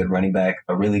really good running back,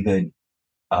 a really good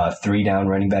three-down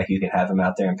running back. You can have him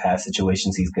out there in pass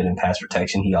situations. He's good in pass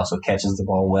protection. He also catches the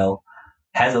ball well.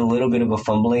 Has a little bit of a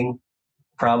fumbling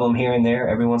problem here and there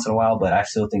every once in a while, but I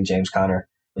still think James Conner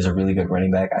is a really good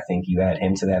running back. I think you add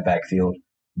him to that backfield,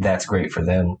 that's great for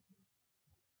them.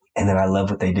 And then I love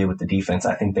what they did with the defense.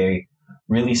 I think they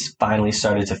really finally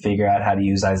started to figure out how to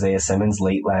use Isaiah Simmons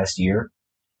late last year.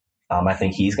 I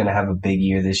think he's going to have a big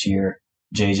year this year.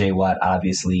 J.J. Watt,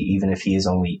 obviously, even if he is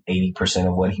only 80%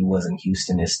 of what he was in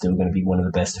Houston, is still going to be one of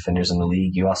the best defenders in the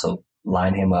league. You also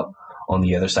line him up on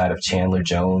the other side of Chandler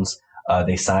Jones.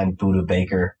 They signed Budda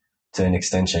Baker to an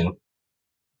extension.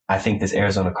 I think this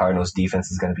Arizona Cardinals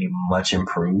defense is going to be much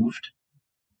improved.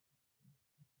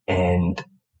 And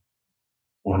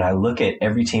when I look at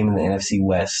every team in the NFC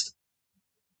West,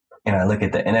 and I look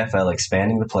at the NFL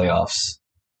expanding the playoffs,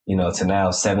 to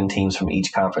now 7 teams from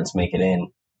each conference make it in,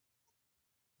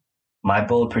 my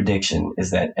bold prediction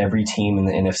is that every team in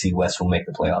the NFC West will make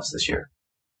the playoffs this year.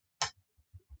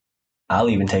 I'll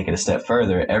even take it a step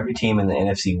further. Every team in the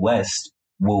NFC West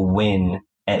will win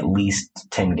at least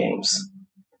 10 games.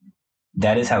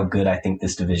 That is how good I think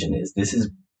this division is. This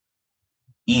is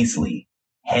easily,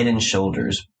 head and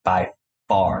shoulders, by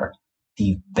far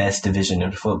the best division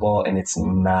in football, and it's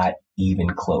not even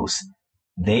close.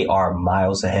 They are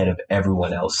miles ahead of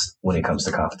everyone else when it comes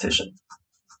to competition.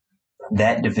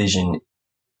 That division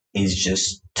is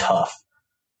just tough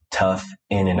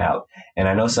in and out. And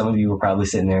I know some of you were probably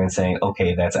sitting there and saying,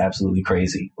 okay, that's absolutely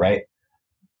crazy, right?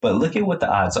 But look at what the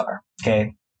odds are,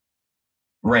 okay?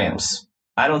 Rams.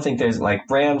 I don't think there's like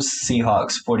Rams,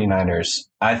 Seahawks, 49ers.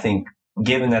 I think,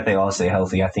 given that they all stay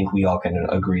healthy, I think we all can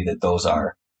agree that those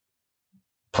are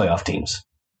playoff teams.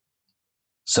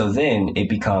 So then it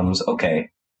becomes, okay,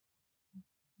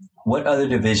 what other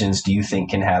divisions do you think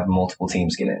can have multiple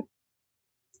teams get in?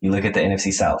 You look at the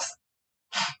NFC South.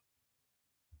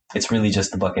 It's really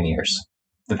just the Buccaneers.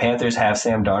 The Panthers have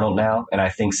Sam Darnold now, and I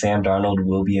think Sam Darnold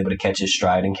will be able to catch his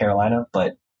stride in Carolina,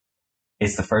 but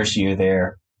it's the first year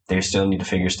there. They still need to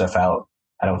figure stuff out.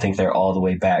 I don't think they're all the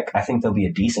way back. I think they'll be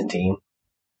a decent team.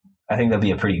 I think they'll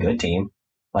be a pretty good team,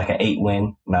 like an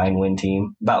 8-win, 9-win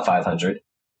team, about 500.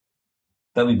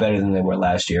 They'll be better than they were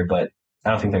last year, but I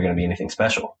don't think they're going to be anything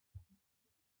special.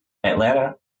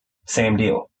 Atlanta, same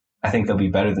deal. I think they'll be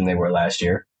better than they were last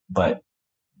year, but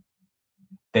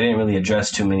they didn't really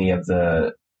address too many of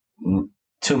their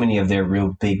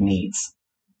real big needs.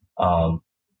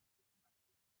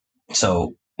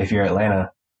 So if you're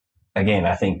Atlanta, again,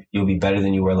 I think you'll be better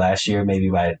than you were last year, maybe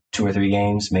by 2 or 3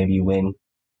 games. Maybe you win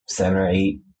 7 or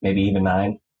 8, maybe even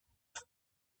 9.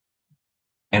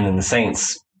 And then the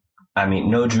Saints, I mean,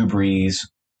 no Drew Brees,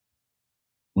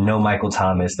 no Michael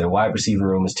Thomas. Their wide receiver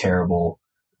room is terrible.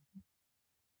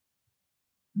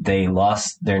 They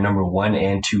lost their number 1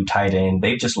 and 2 tight end.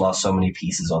 They've just lost so many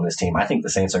pieces on this team. I think the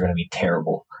Saints are going to be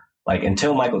terrible. Like,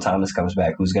 until Michael Thomas comes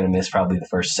back, who's going to miss probably the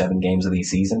first 7 games of the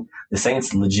season, the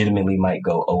Saints legitimately might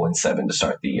go 0-7 to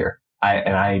start the year.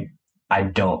 I'm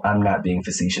not being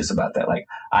facetious about that. Like,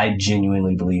 I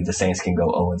genuinely believe the Saints can go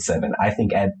 0-7. I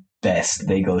think at best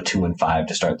they go 2-5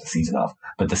 to start the season off.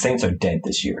 But the Saints are dead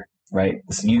this year, right?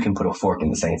 So you can put a fork in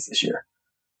the Saints this year.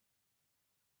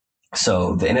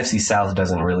 So the NFC South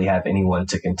doesn't really have anyone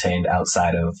to contend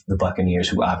outside of the Buccaneers,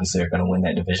 who obviously are going to win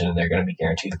that division and they're going to be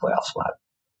guaranteed a playoff spot.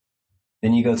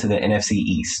 Then you go to the NFC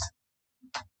East.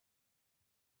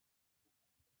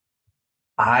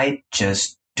 I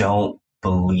just don't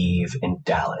believe in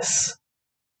Dallas.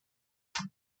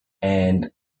 And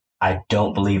I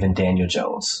don't believe in Daniel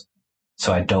Jones.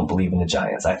 So I don't believe in the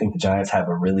Giants. I think the Giants have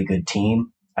a really good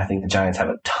team. I think the Giants have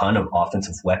a ton of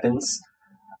offensive weapons.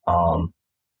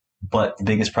 But the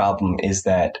biggest problem is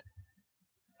that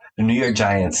the New York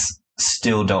Giants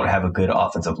still don't have a good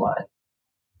offensive line.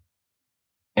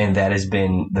 And that has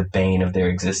been the bane of their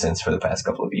existence for the past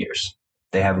couple of years.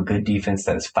 They have a good defense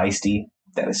that is feisty,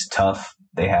 that is tough.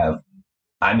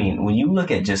 When you look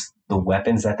at just the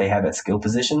weapons that they have at skill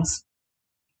positions,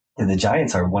 the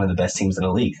Giants are one of the best teams in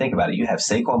the league. Think about it. You have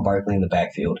Saquon Barkley in the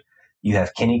backfield. You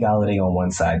have Kenny Galladay on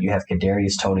one side. You have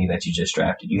Kadarius Toney that you just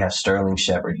drafted. You have Sterling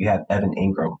Shepard. You have Evan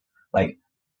Ingram. Like,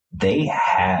 they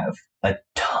have a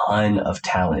ton of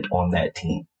talent on that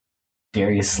team.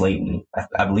 Darius Slayton.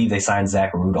 I believe they signed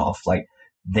Zach Rudolph. Like,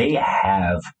 they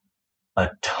have a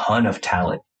ton of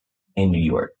talent in New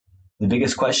York. The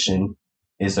biggest question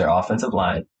is their offensive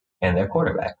line and their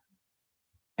quarterback.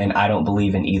 And I don't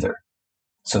believe in either.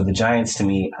 So the Giants, to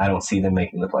me, I don't see them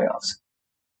making the playoffs.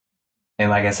 And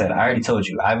like I said, I already told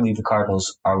you, I believe the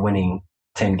Cardinals are winning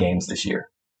 10 games this year,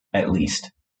 at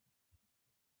least.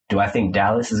 Do I think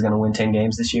Dallas is going to win 10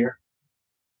 games this year?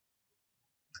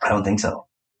 I don't think so.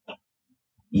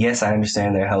 Yes, I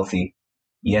understand they're healthy.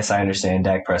 Yes, I understand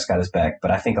Dak Prescott is back,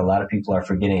 but I think a lot of people are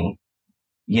forgetting,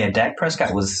 Dak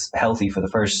Prescott was healthy for the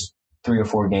first 3 or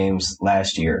 4 games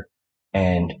last year,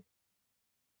 and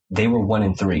they were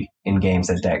 1-3 in games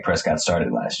that Dak Prescott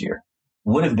started last year.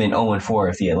 Would have been 0-4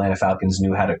 if the Atlanta Falcons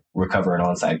knew how to recover an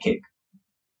onside kick.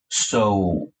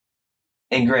 So,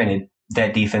 and granted,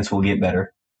 that defense will get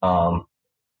better.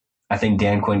 I think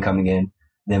Dan Quinn coming in,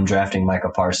 them drafting Micah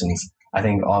Parsons, I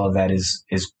think all of that is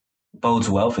bodes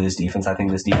well for this defense. I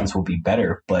think this defense will be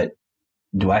better, but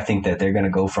do I think that they're going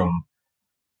to go from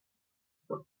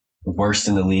worst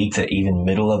in the league to even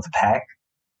middle of the pack?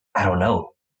 I don't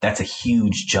know. That's a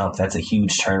huge jump. That's a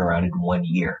huge turnaround in 1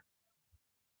 year.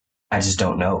 I just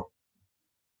don't know.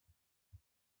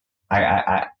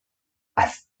 I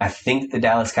think the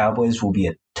Dallas Cowboys will be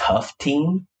a tough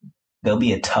team. They'll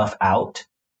be a tough out.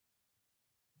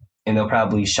 And they'll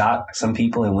probably shock some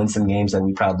people and win some games that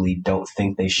we probably don't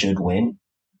think they should win.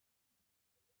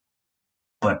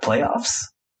 But playoffs,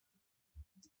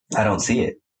 I don't see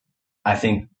it. I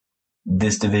think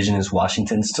this division is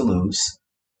Washington's to lose.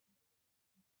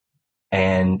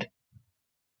 And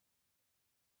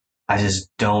I just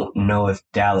don't know if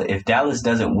Dallas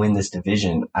doesn't win this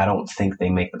division, I don't think they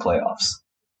make the playoffs.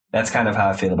 That's kind of how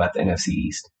I feel about the NFC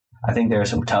East. I think there are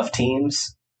some tough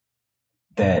teams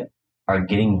that are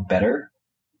getting better.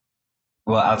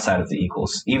 Well, outside of the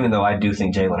Eagles, even though I do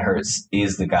think Jalen Hurts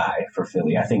is the guy for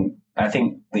Philly. I think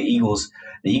the Eagles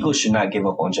should not give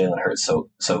up on Jalen Hurts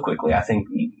so quickly. I think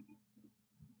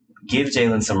give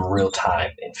Jalen some real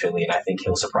time in Philly, and I think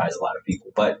he'll surprise a lot of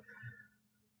people. But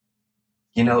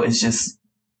it's just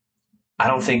I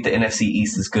don't think the NFC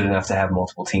East is good enough to have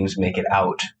multiple teams make it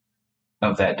out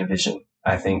of that division.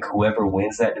 I think whoever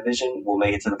wins that division will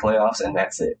make it to the playoffs, and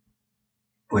that's it,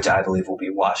 which I believe will be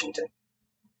Washington.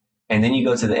 And then you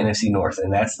go to the NFC North,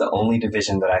 and that's the only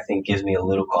division that I think gives me a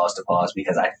little cause to pause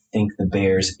because I think the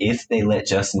Bears, if they let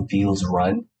Justin Fields go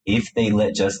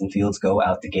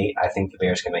out the gate, I think the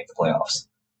Bears can make the playoffs.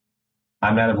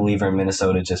 I'm not a believer in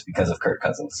Minnesota just because of Kirk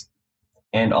Cousins.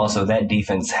 And also that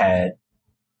defense had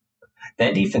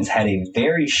a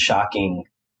very shocking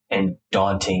and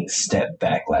daunting step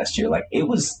back last year. Like it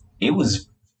was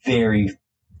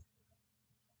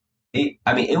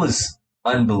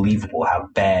unbelievable how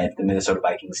bad the Minnesota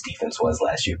Vikings defense was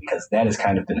last year because that has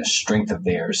kind of been a strength of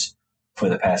theirs for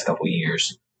the past couple of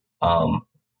years.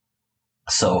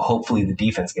 So hopefully the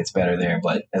defense gets better there.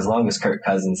 But as long as Kirk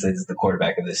Cousins is the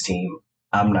quarterback of this team,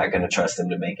 I'm not going to trust him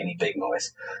to make any big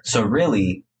noise. So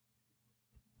really,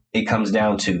 it comes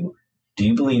down to, do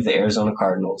you believe the Arizona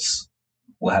Cardinals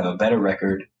will have a better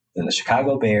record than the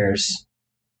Chicago Bears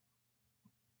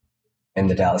and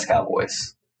the Dallas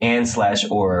Cowboys?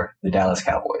 or the Dallas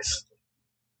Cowboys?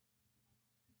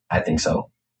 I think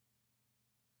so.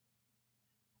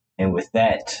 And with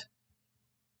that,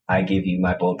 I give you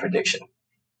my bold prediction.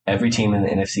 Every team in the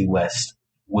NFC West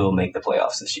will make the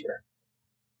playoffs this year.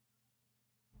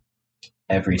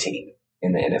 Every team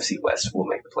in the NFC West will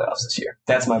make the playoffs this year.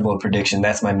 That's my bold prediction.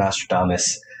 That's my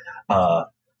Nostradamus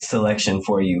selection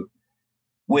for you.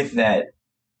 With that,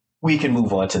 we can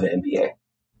move on to the NBA.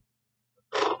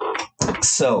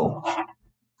 So,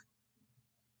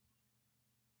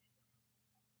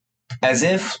 as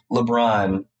if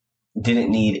LeBron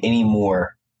didn't need any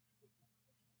more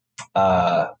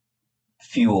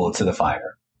fuel to the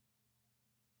fire.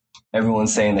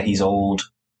 Everyone's saying that he's old.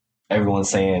 Everyone's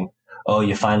saying, oh,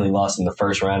 you finally lost in the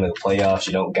first round of the playoffs.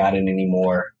 You don't got it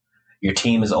anymore. Your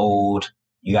team is old.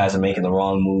 You guys are making the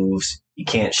wrong moves. You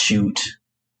can't shoot.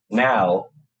 Now,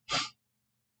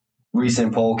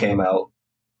 recent poll came out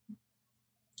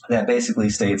that basically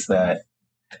states that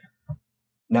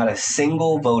not a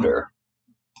single voter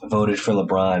voted for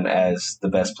LeBron as the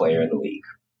best player in the league.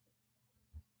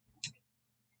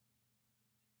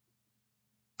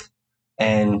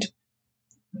 And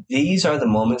these are the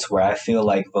moments where I feel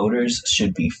like voters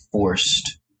should be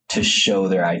forced to show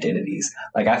their identities.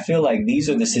 Like, I feel like these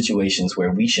are the situations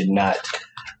where we should not,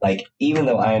 like, even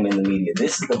though I am in the media,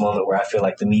 this is the moment where I feel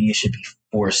like the media should be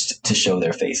forced to show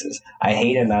their faces. I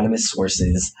hate anonymous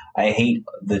sources. I hate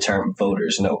the term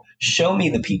voters. No, show me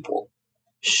the people.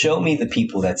 Show me the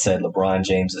people that said LeBron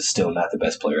James is still not the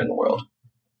best player in the world.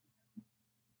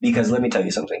 Because let me tell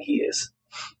you something, he is.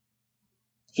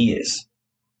 He is.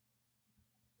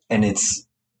 And it's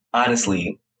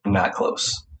honestly not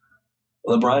close.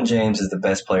 LeBron James is the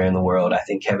best player in the world. I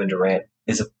think Kevin Durant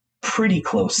is a pretty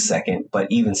close second, but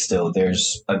even still,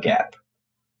 there's a gap.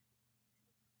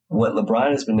 What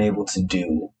LeBron has been able to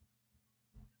do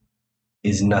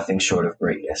is nothing short of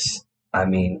greatness. I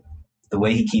mean, the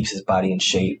way he keeps his body in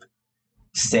shape,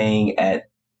 staying at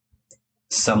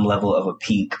some level of a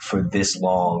peak for this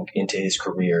long into his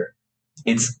career,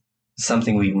 it's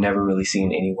something we've never really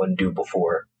seen anyone do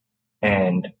before.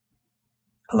 And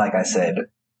like I said,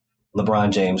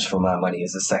 LeBron James, for my money,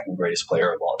 is the second greatest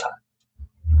player of all time.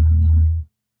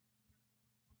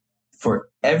 For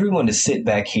everyone to sit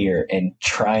back here and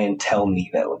try and tell me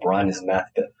that LeBron is not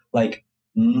like,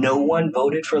 no one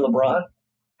voted for LeBron?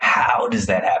 How does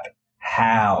that happen?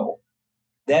 How?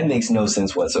 That makes no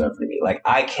sense whatsoever to me. Like,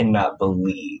 I cannot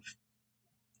believe.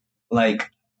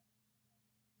 Like,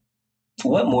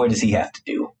 what more does he have to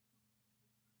do?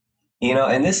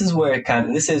 And this is where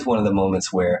this is one of the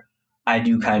moments where I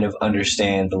do kind of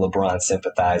understand the LeBron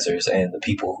sympathizers and the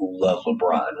people who love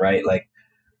LeBron, right? Like,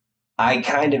 I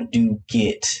kind of do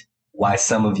get why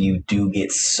some of you do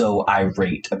get so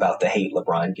irate about the hate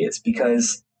LeBron gets,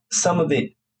 because some of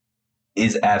it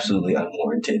is absolutely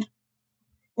unwarranted.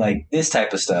 Like, this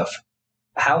type of stuff,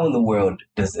 how in the world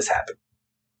does this happen?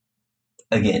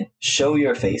 again, show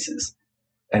your faces.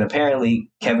 And apparently,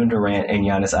 Kevin Durant and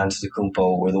Giannis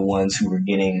Antetokounmpo were the ones who were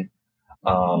getting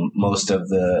most of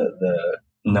the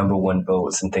number one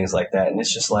votes and things like that. And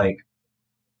it's just like,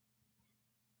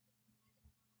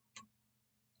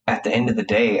 at the end of the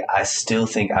day, I still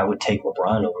think I would take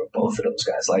LeBron over both of those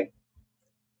guys. Like,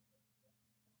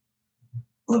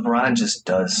 LeBron just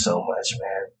does so much,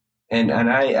 man.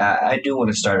 And I do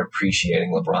want to start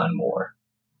appreciating LeBron more.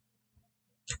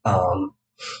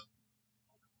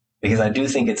 Because I do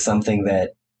think it's something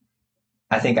that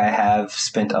I think I have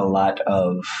spent a lot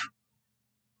of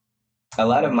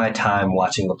my time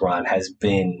watching LeBron has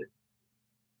been,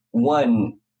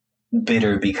 one,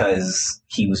 bitter because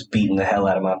he was beating the hell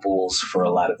out of my Bulls for a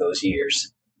lot of those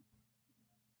years.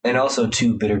 And also,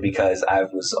 two, bitter because I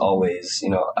was always,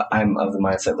 I'm of the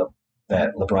mindset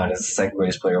that LeBron is the second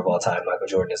greatest player of all time. Michael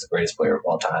Jordan is the greatest player of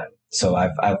all time. So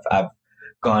I've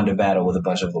gone to battle with a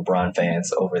bunch of LeBron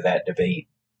fans over that debate.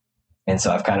 And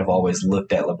so I've kind of always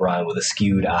looked at LeBron with a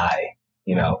skewed eye,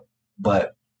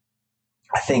 But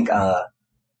I think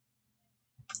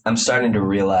I'm starting to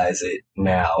realize it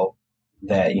now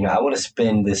that, I want to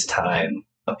spend this time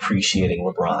appreciating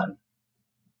LeBron.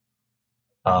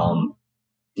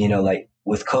 Like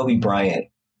with Kobe Bryant,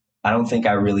 I don't think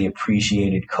I really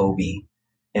appreciated Kobe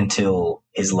until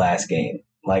his last game.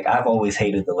 Like, I've always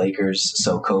hated the Lakers,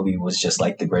 so Kobe was just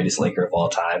like the greatest Laker of all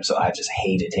time. So I just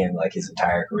hated him like his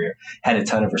entire career. Had a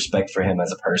ton of respect for him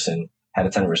as a person, had a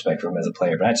ton of respect for him as a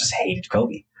player, but I just hated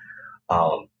Kobe.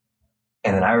 And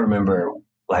then I remember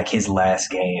like his last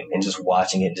game and just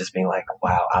watching it and just being like,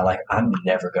 wow, I'm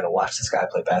never going to watch this guy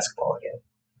play basketball again.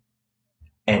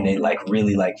 And it like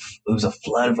really like, it was a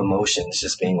flood of emotions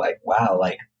just being like, wow,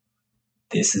 like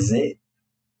this is it.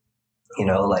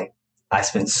 Like I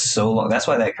spent so long. That's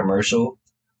why that commercial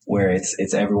where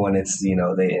it's everyone, it's,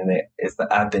 it's the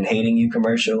I've been hating you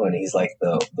commercial. And he's like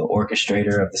the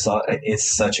orchestrator of the song.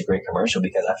 It's such a great commercial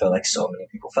because I felt like so many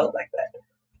people felt like that.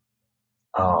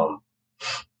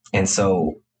 And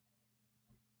so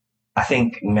I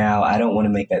think now I don't want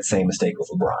to make that same mistake with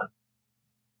LeBron.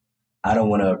 I don't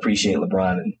want to appreciate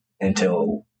LeBron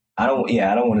until I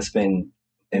don't want to spend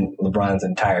in LeBron's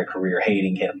entire career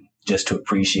hating him just to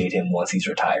appreciate him once he's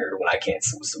retired when I can't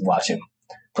watch him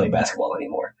play basketball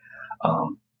anymore.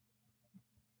 But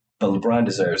LeBron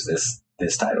deserves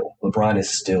this title. LeBron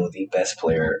is still the best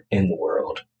player in the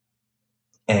world.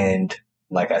 And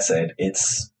like I said,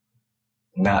 it's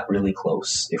not really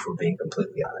close if we're being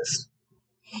completely honest.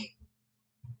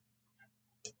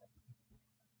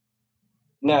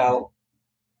 Now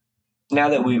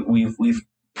that we've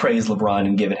praised LeBron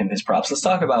and given him his props, let's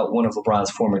talk about one of LeBron's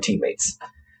former teammates,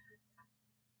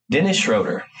 Dennis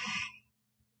Schroeder.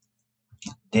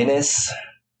 Dennis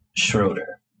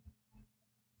Schroeder.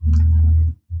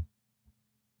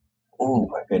 Oh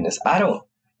my goodness.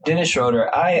 Dennis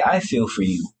Schroeder, I feel for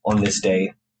you on this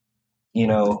day.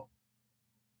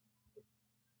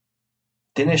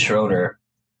 Dennis Schroeder,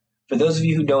 for those of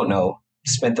you who don't know,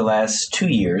 spent the last 2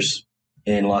 years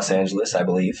in Los Angeles, I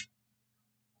believe,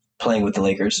 playing with the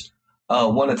Lakers.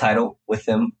 Won a title with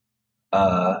them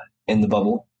in the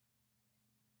bubble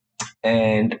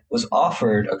and was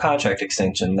offered a contract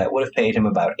extension that would have paid him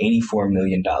about $84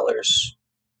 million.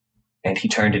 And he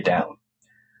turned it down.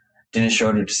 Dennis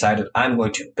Schroeder decided, I'm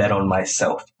going to bet on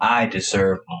myself. I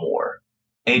deserve more.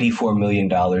 $84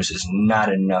 million is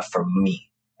not enough for me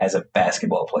as a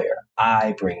basketball player.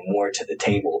 I bring more to the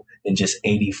table than just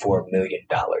 $84 million.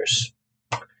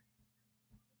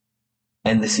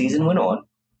 And the season went on.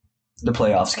 The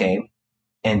playoffs came.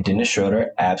 And Dennis Schroeder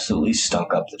absolutely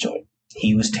stunk up the joint.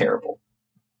 He was terrible.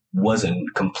 Was a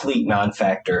complete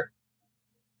non-factor.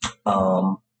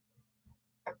 And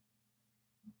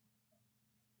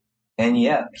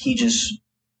yeah,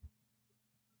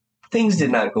 things did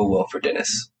not go well for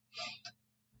Dennis.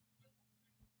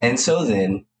 And so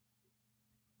then,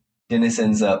 Dennis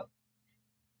ends up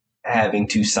having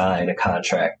to sign a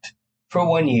contract for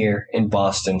 1 year in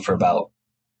Boston for about,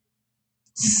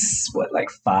 like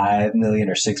 $5 million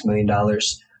or $6 million.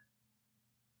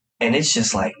 And it's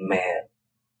just like, man,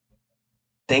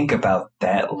 think about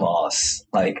that loss.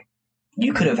 Like,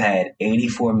 you could have had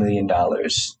 $84 million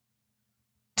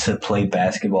to play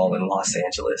basketball in Los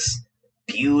Angeles.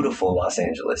 Beautiful Los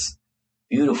Angeles.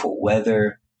 Beautiful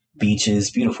weather,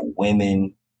 beaches, beautiful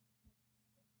women,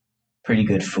 pretty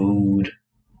good food,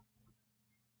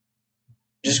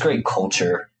 just great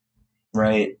culture,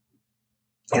 right?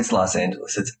 It's Los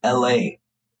Angeles. It's LA.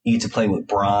 You get to play with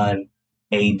Bron,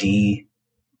 AD.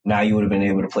 Now you would have been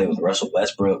able to play with Russell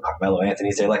Westbrook, Carmelo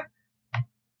Anthony's there. Like,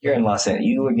 You're in Los Angeles.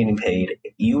 You were getting paid.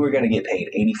 You were going to get paid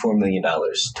 $84 million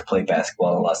to play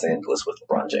basketball in Los Angeles with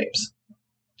LeBron James,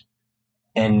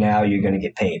 and now you're going to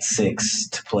get paid $6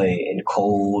 to play in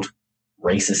cold,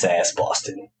 racist ass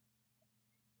Boston.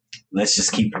 Let's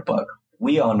just keep it a buck.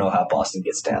 We all know how Boston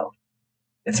gets down.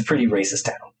 It's a pretty racist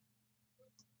town.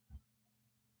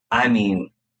 I mean,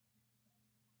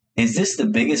 is this the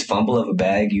biggest fumble of a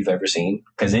bag you've ever seen?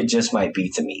 Because it just might be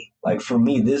to me. Like, for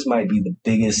me, this might be the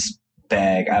biggest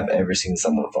bag I've ever seen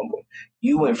someone fumble.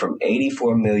 You went from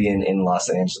 $84 million in Los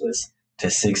Angeles to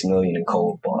 $6 million in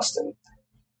cold Boston.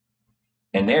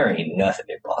 And there ain't nothing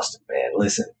in Boston, man.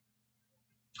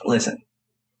 Listen.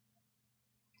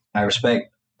 I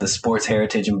respect the sports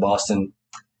heritage in Boston.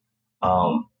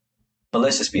 But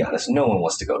let's just be honest. No one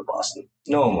wants to go to Boston.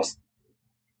 No one wants.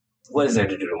 What is there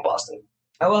to do in Boston?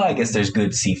 Well, I guess there's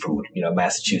good seafood.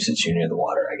 Massachusetts, you're near the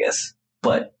water, I guess.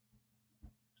 But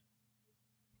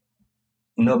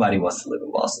nobody wants to live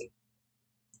in Boston.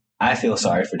 I feel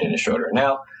sorry for Dennis Schroeder.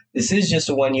 Now, this is just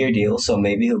a 1-year deal, so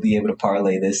maybe he'll be able to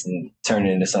parlay this and turn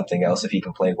it into something else if he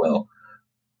can play well.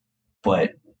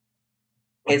 But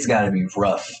it's got to be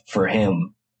rough for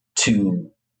him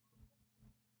to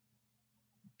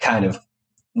kind of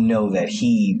know that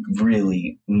he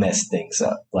really messed things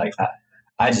up. Like,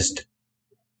 I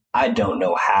don't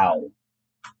know how.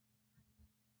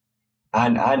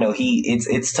 I know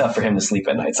it's tough for him to sleep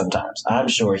at night sometimes. I'm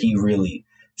sure he really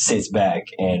sits back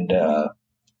and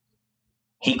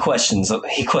he questions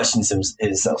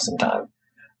himself sometimes.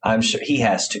 I'm sure he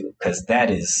has to, because that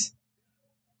is,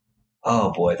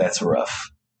 oh boy, that's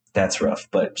rough. That's rough.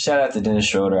 But shout out to Dennis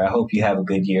Schroeder. I hope you have a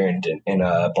good year in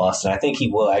Boston. I think he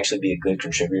will actually be a good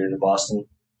contributor to Boston.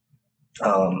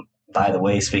 By the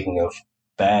way, speaking of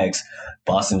bags,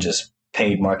 Boston just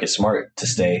paid Marcus Smart to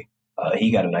stay.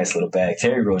 He got a nice little bag.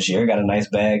 Terry Rozier got a nice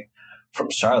bag from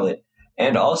Charlotte.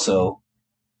 And also,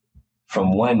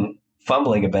 from one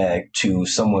fumbling a bag to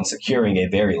someone securing a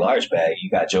very large bag, you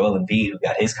got Joel Embiid, who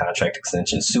got his contract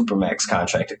extension, Supermax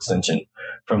contract extension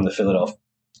from the Philadelphia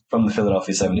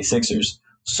 76ers.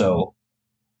 So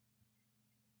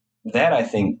that, I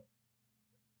think,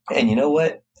 and you know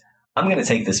what? I'm going to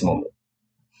take this moment.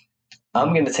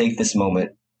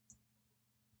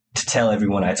 To tell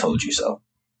everyone I told you so.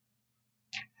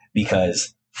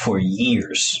 Because for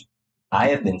years, I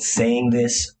have been saying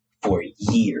this for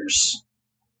years,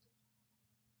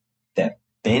 that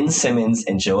Ben Simmons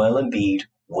and Joel Embiid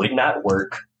would not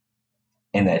work,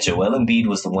 and that Joel Embiid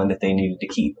was the one that they needed to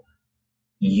keep.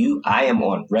 I am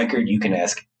on record. You can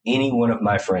ask any one of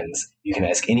my friends. You can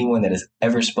ask anyone that has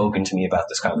ever spoken to me about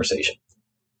this conversation.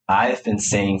 I've been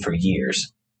saying for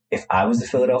years, if I was the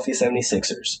Philadelphia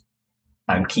 76ers,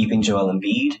 I'm keeping Joel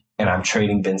Embiid and I'm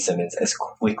trading Ben Simmons as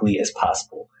quickly as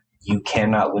possible. You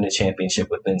cannot win a championship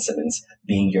with Ben Simmons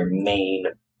being your main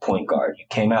point guard. You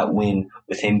cannot win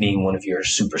with him being one of your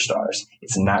superstars.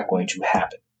 It's not going to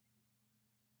happen.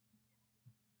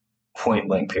 Point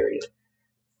blank, period.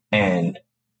 And,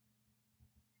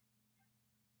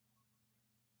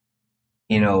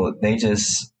 they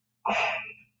just...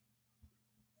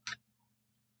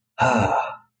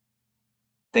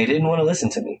 they didn't want to listen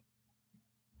to me.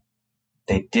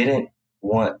 They didn't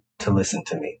want to listen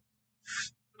to me.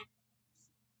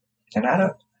 And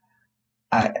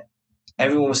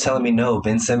everyone was telling me, no,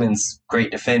 Ben Simmons,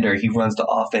 great defender. He runs the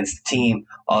offense, the team,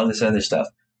 all this other stuff.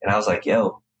 And I was like,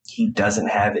 yo, he doesn't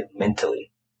have it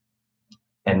mentally.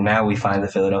 And now we find the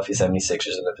Philadelphia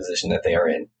 76ers in the position that they are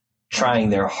in, trying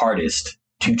their hardest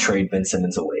to trade Ben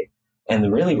Simmons away. And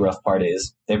the really rough part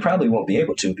is they probably won't be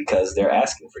able to because they're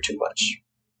asking for too much.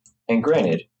 And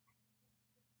granted,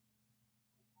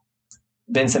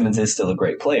 Ben Simmons is still a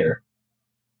great player,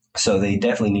 so they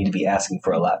definitely need to be asking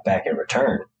for a lot back in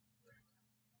return.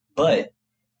 But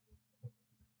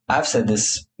I've said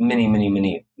this many, many,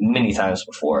 many, many times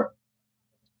before.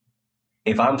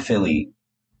 If I'm Philly,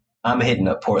 I'm hitting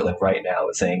up Portland right now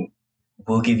and saying,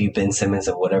 we'll give you Ben Simmons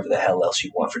and whatever the hell else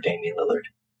you want for Damian Lillard.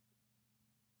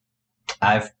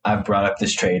 I've brought up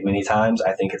this trade many times.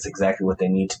 I think it's exactly what they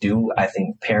need to do. I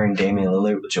think pairing Damian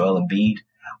Lillard with Joel Embiid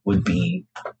would be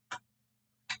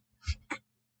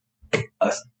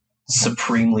a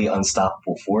supremely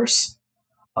unstoppable force.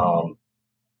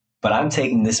 But I'm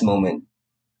taking this moment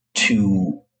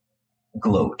to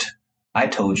gloat. I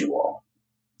told you all,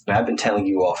 and I've been telling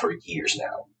you all for years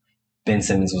now, Ben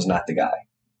Simmons was not the guy.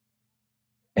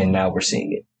 And now we're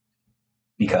seeing it.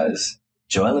 Because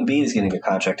Joel Embiid is getting a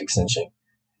contract extension,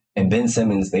 and Ben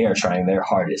Simmons, they are trying their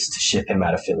hardest to ship him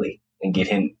out of Philly and get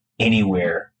him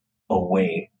anywhere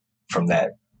away from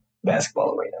that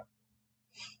basketball arena.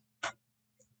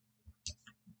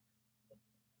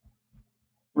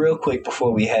 real quick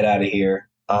before we head out of here,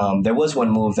 there was one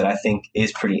move that I think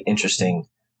is pretty interesting,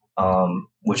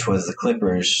 which was the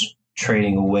Clippers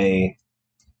trading away.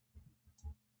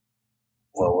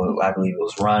 Well, I believe it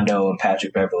was Rondo and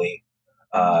Patrick Beverly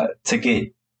to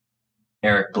get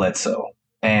Eric Bledsoe.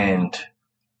 And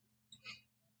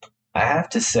I have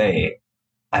to say,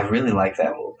 I really like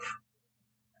that move.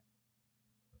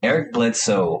 Eric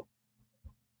Bledsoe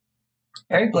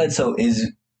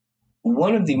is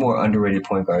one of the more underrated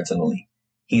point guards in the league.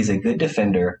 He's a good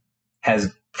defender,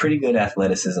 has pretty good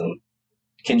athleticism,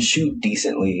 can shoot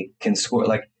decently, can score.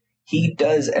 Like, he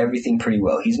does everything pretty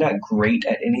well. He's not great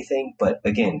at anything, but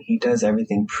again, he does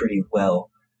everything pretty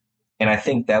well. And I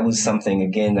think that was something,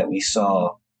 again, that we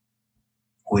saw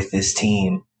with this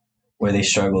team where they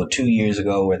struggled 2 years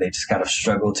ago, where they just kind of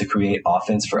struggled to create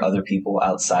offense for other people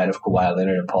outside of Kawhi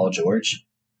Leonard and Paul George.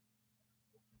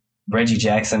 Reggie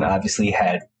Jackson obviously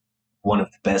had one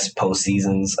of the best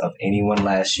postseasons of anyone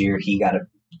last year. He got a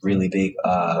really big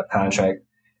contract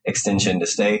extension to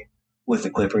stay with the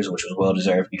Clippers, which was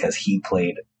well-deserved because he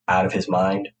played out of his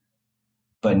mind.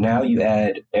 But now you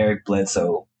add Eric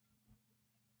Bledsoe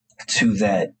to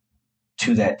that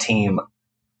team.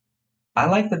 I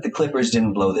like that the Clippers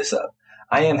didn't blow this up.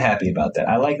 I am happy about that.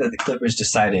 I like that the Clippers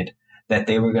decided that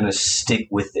they were going to stick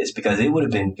with this because it would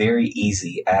have been very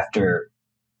easy after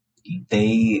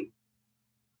they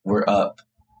were up,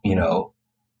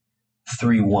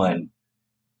 3-1,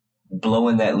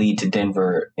 blowing that lead to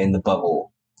Denver in the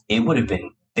bubble. It would have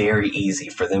been very easy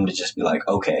for them to just be like,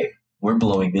 okay, we're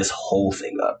blowing this whole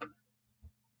thing up.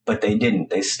 But they didn't.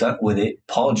 They stuck with it.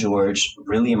 Paul George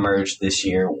really emerged this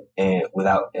year and with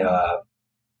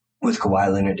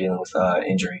Kawhi Leonard dealing with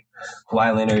injury.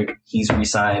 Kawhi Leonard, he's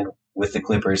re-signed with the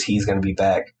Clippers. He's going to be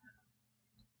back.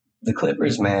 The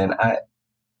Clippers, man,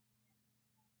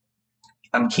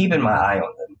 I'm keeping my eye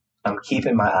on them.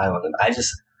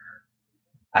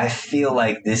 I feel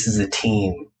like this is a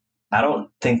team. I don't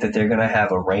think that they're going to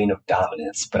have a reign of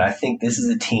dominance, but I think this is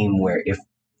a team where if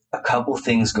a couple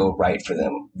things go right for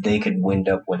them, they could wind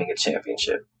up winning a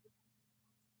championship.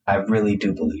 I really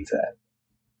do believe that.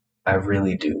 I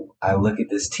really do. I look at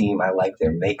this team. I like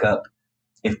their makeup.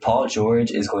 If Paul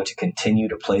George is going to continue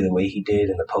to play the way he did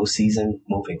in the postseason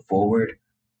moving forward,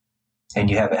 and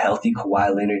you have a healthy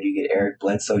Kawhi Leonard, you get Eric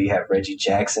Bledsoe, you have Reggie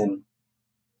Jackson,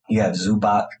 you have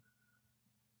Zubac,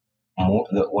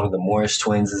 one of the Morris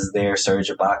twins is there, Serge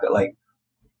Ibaka. Like,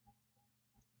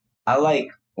 I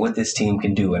like what this team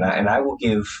can do, and I will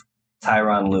give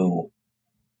Tyronn Lue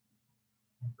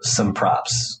some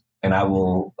props, and I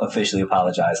will officially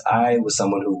apologize. I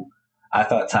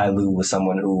thought Ty Lue was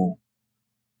someone who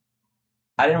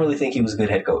I didn't really think he was a good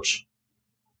head coach.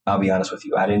 I'll be honest with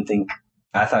you.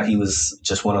 I thought he was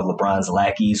just one of LeBron's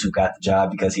lackeys who got the job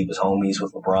because he was homies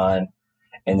with LeBron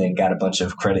and then got a bunch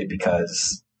of credit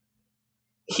because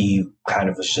he kind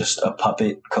of was just a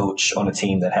puppet coach on a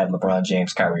team that had LeBron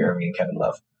James, Kyrie Irving, and Kevin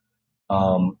Love.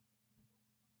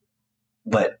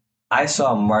 But I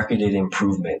saw marketed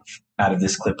improvement out of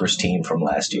this Clippers team from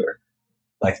last year.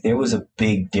 Like, there was a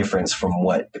big difference from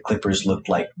what the Clippers looked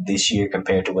like this year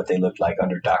compared to what they looked like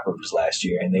under Doc Rivers last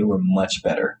year, and they were much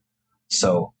better.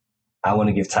 So I want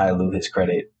to give Ty Lue his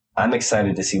credit. I'm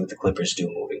excited to see what the Clippers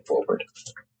do moving forward.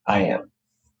 I am.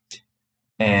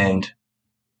 And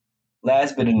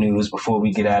last bit of news before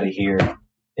we get out of here,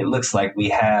 it looks like we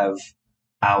have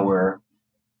our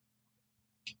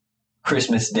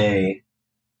Christmas Day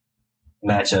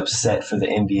matchups set for the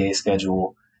NBA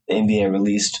schedule. The NBA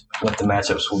released what the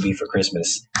matchups will be for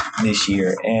Christmas this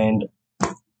year, and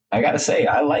I gotta say,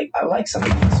 I like some of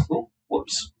these.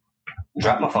 Whoops,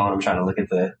 dropped my phone. I'm trying to look at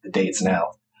the dates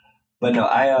now, but no,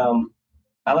 I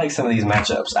like some of these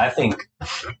matchups. I think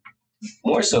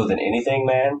more so than anything,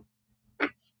 man.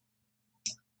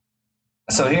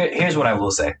 So here's what I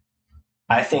will say.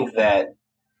 I think that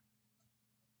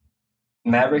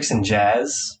Mavericks and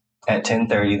Jazz at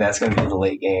 10:30. That's going to be the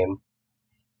late game.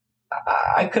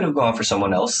 I could have gone for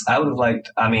someone else. I would have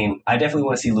liked. I definitely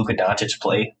want to see Luka Doncic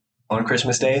play on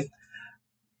Christmas Day.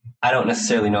 I don't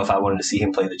necessarily know if I wanted to see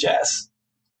him play the Jazz.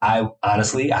 I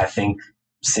think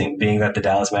being that the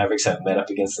Dallas Mavericks have met up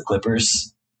against the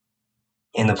Clippers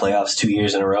in the playoffs 2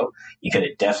 years in a row, you could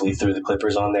have definitely threw the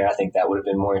Clippers on there. I think that would have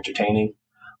been more entertaining.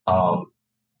 To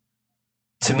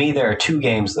me, there are two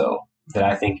games, though, that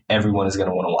I think everyone is going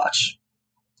to want to watch.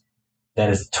 That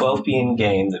is the 12 p.m.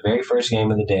 game, the very first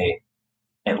game of the day,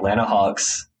 Atlanta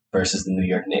Hawks versus the New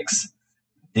York Knicks.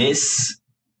 This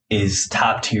is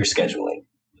top-tier scheduling.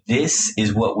 This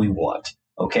is what we want,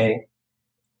 okay?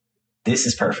 This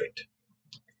is perfect.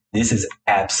 This is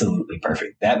absolutely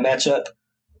perfect. That matchup,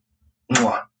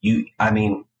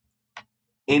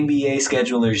 NBA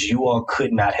schedulers, you all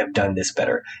could not have done this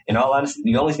better. In all honesty,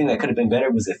 the only thing that could have been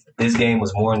better was if this game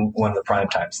was more in one of the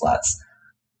primetime slots.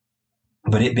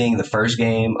 But it being the first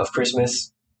game of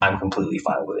Christmas, I'm completely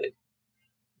fine with it.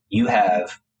 You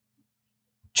have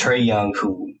Trae Young,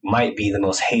 who might be the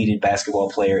most hated basketball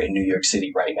player in New York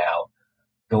City right now,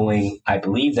 going, I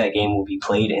believe that game will be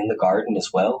played in the Garden as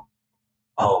well.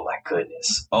 Oh my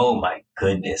goodness. Oh my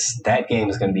goodness. That game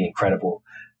is going to be incredible.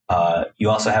 You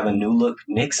also have a new look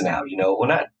Knicks now, well,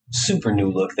 not super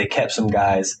new look. They kept some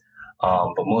guys,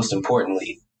 but most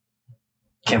importantly,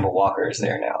 Kemba Walker is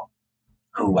there now,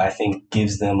 who I think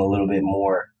gives them a little bit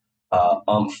more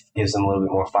gives them a little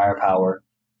bit more firepower,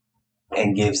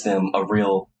 and gives them a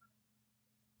real,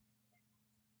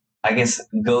 I guess,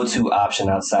 go-to option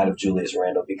outside of Julius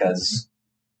Randle, because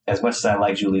as much as I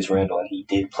like Julius Randle, and he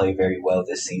did play very well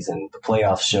this season, the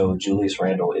playoffs showed Julius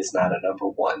Randle is not a number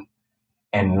one.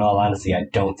 And in all honesty, I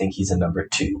don't think he's a number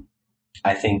two.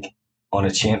 I think on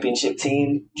a championship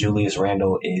team, Julius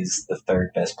Randle is the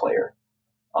third best player.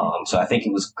 So I think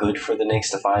it was good for the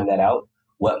Knicks to find that out.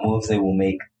 What moves they will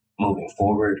make moving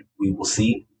forward, we will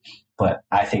see. But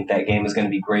I think that game is going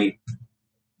to be great.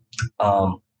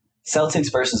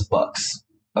 Celtics versus Bucks.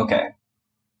 Okay.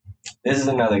 This is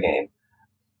another game.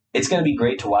 It's going to be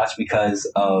great to watch because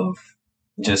of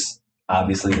just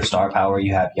obviously the star power.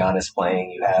 You have Giannis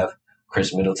playing, you have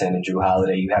Chris Middleton and Drew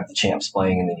Holiday, you have the champs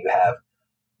playing, and then you have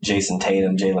Jason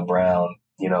Tatum, Jaylen Brown.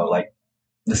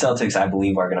 The Celtics, I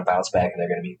believe, are going to bounce back and they're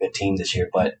going to be a good team this year.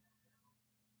 But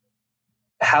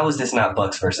how is this not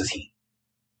Bucks versus Heat?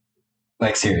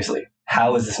 Like, seriously,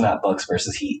 how is this not Bucks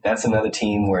versus Heat? That's another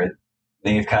team where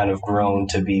they've kind of grown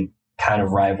to be kind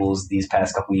of rivals these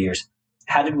past couple years.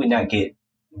 How did we not get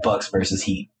Bucks versus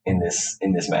Heat in this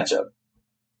matchup?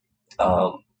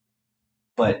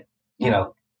 But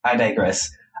I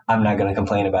digress. I'm not going to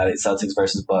complain about it. Celtics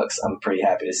versus Bucks, I'm pretty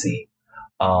happy to see.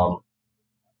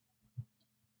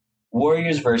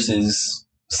 Warriors versus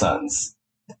Suns.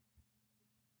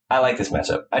 I like this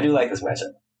matchup. I do like this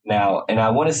matchup. Now, and I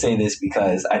want to say this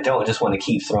because I don't just want to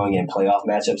keep throwing in playoff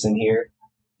matchups in here,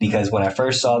 because when I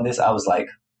first saw this, I was like,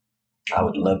 I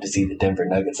would love to see the Denver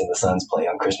Nuggets and the Suns play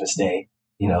on Christmas Day.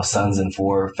 Suns and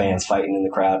 4 fans fighting in the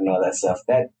crowd and all that stuff.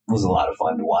 That was a lot of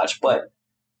fun to watch. But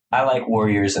I like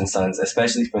Warriors and Suns,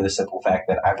 especially for the simple fact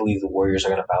that I believe the Warriors are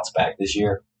going to bounce back this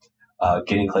year.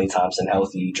 Getting Klay Thompson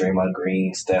healthy, Draymond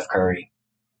Green, Steph Curry.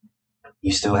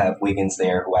 You still have Wiggins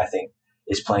there, who I think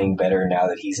is playing better now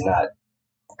that he's not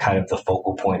kind of the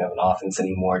focal point of an offense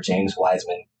anymore. James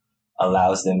Wiseman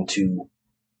allows them to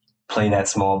play that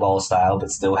small ball style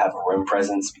but still have a rim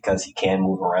presence because he can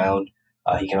move around.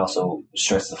 He can also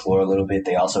stretch the floor a little bit.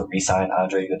 They also re-signed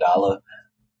Andre Iguodala.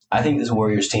 I think this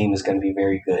Warriors team is going to be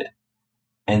very good.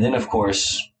 And then, of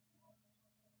course,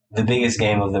 the biggest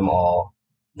game of them all,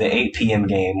 the 8 p.m.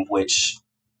 game, which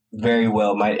very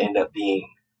well might end up being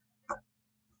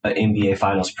an NBA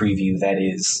Finals preview. That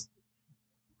is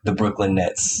the Brooklyn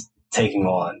Nets taking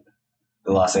on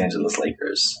the Los Angeles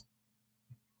Lakers.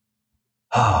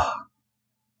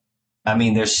 I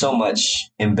mean, there's so much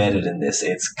embedded in this.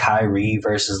 It's Kyrie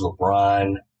versus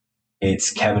LeBron.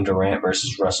 It's Kevin Durant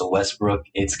versus Russell Westbrook.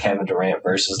 It's Kevin Durant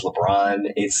versus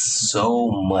LeBron. It's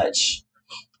so much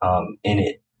in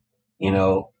it.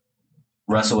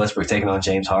 Russell Westbrook taking on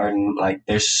James Harden. Like,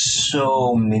 there's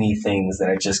so many things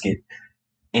that just get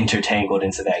intertangled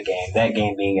into that game. That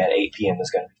game being at 8 p.m.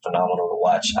 is going to be phenomenal to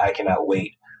watch. I cannot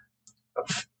wait.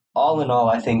 All in all,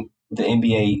 I think the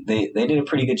NBA, they did a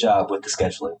pretty good job with the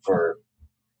scheduling for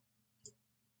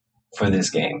this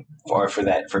game, or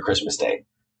for Christmas Day.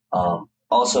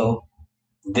 Also,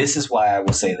 this is why I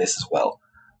will say this as well.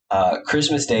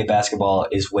 Christmas Day basketball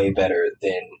is way better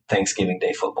than Thanksgiving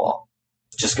Day football.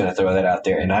 Just going to throw that out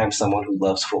there. And I'm someone who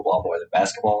loves football more than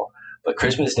basketball, but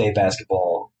Christmas Day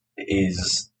basketball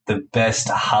is the best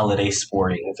holiday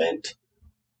sporting event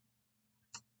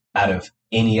out of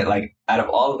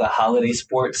all of the holiday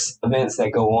sports events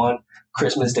that go on.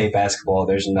 Christmas Day basketball,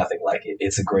 there's nothing like it.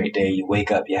 It's a great day. You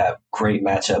wake up, you have great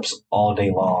matchups all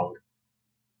day long.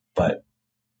 But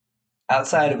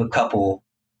outside of a couple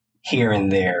here and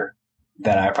there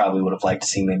that I probably would have liked to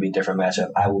see maybe a different matchup,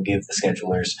 I will give the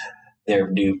schedulers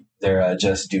their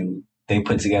just due. They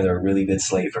put together a really good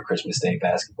slate for Christmas Day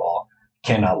basketball.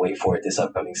 Cannot wait for it this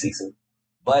upcoming season.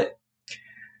 But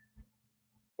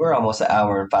we're almost an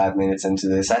hour and 5 minutes into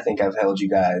this. I think I've held you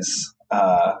guys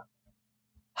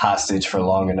hostage for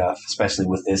long enough, especially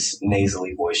with this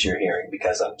nasally voice you're hearing,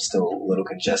 because I'm still a little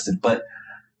congested. But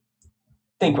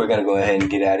think we're going to go ahead and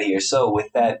get out of here. So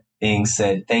with that being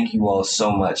said, thank you all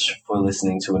so much for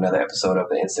listening to another episode of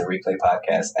the Instant Replay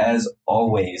Podcast. As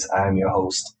always, I'm your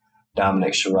host,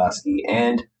 Dominic Shirosky.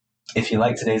 And if you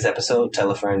like today's episode, tell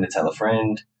a friend to tell a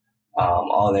friend.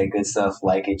 All that good stuff.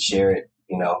 Like it, share it,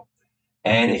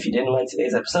 And if you didn't like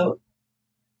today's episode,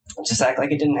 just act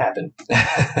like it didn't happen.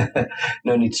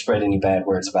 No need to spread any bad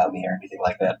words about me or anything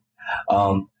like that.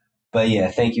 But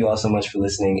yeah, thank you all so much for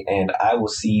listening, and I will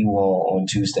see you all on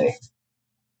Tuesday.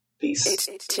 Peace.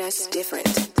 It's just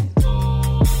different.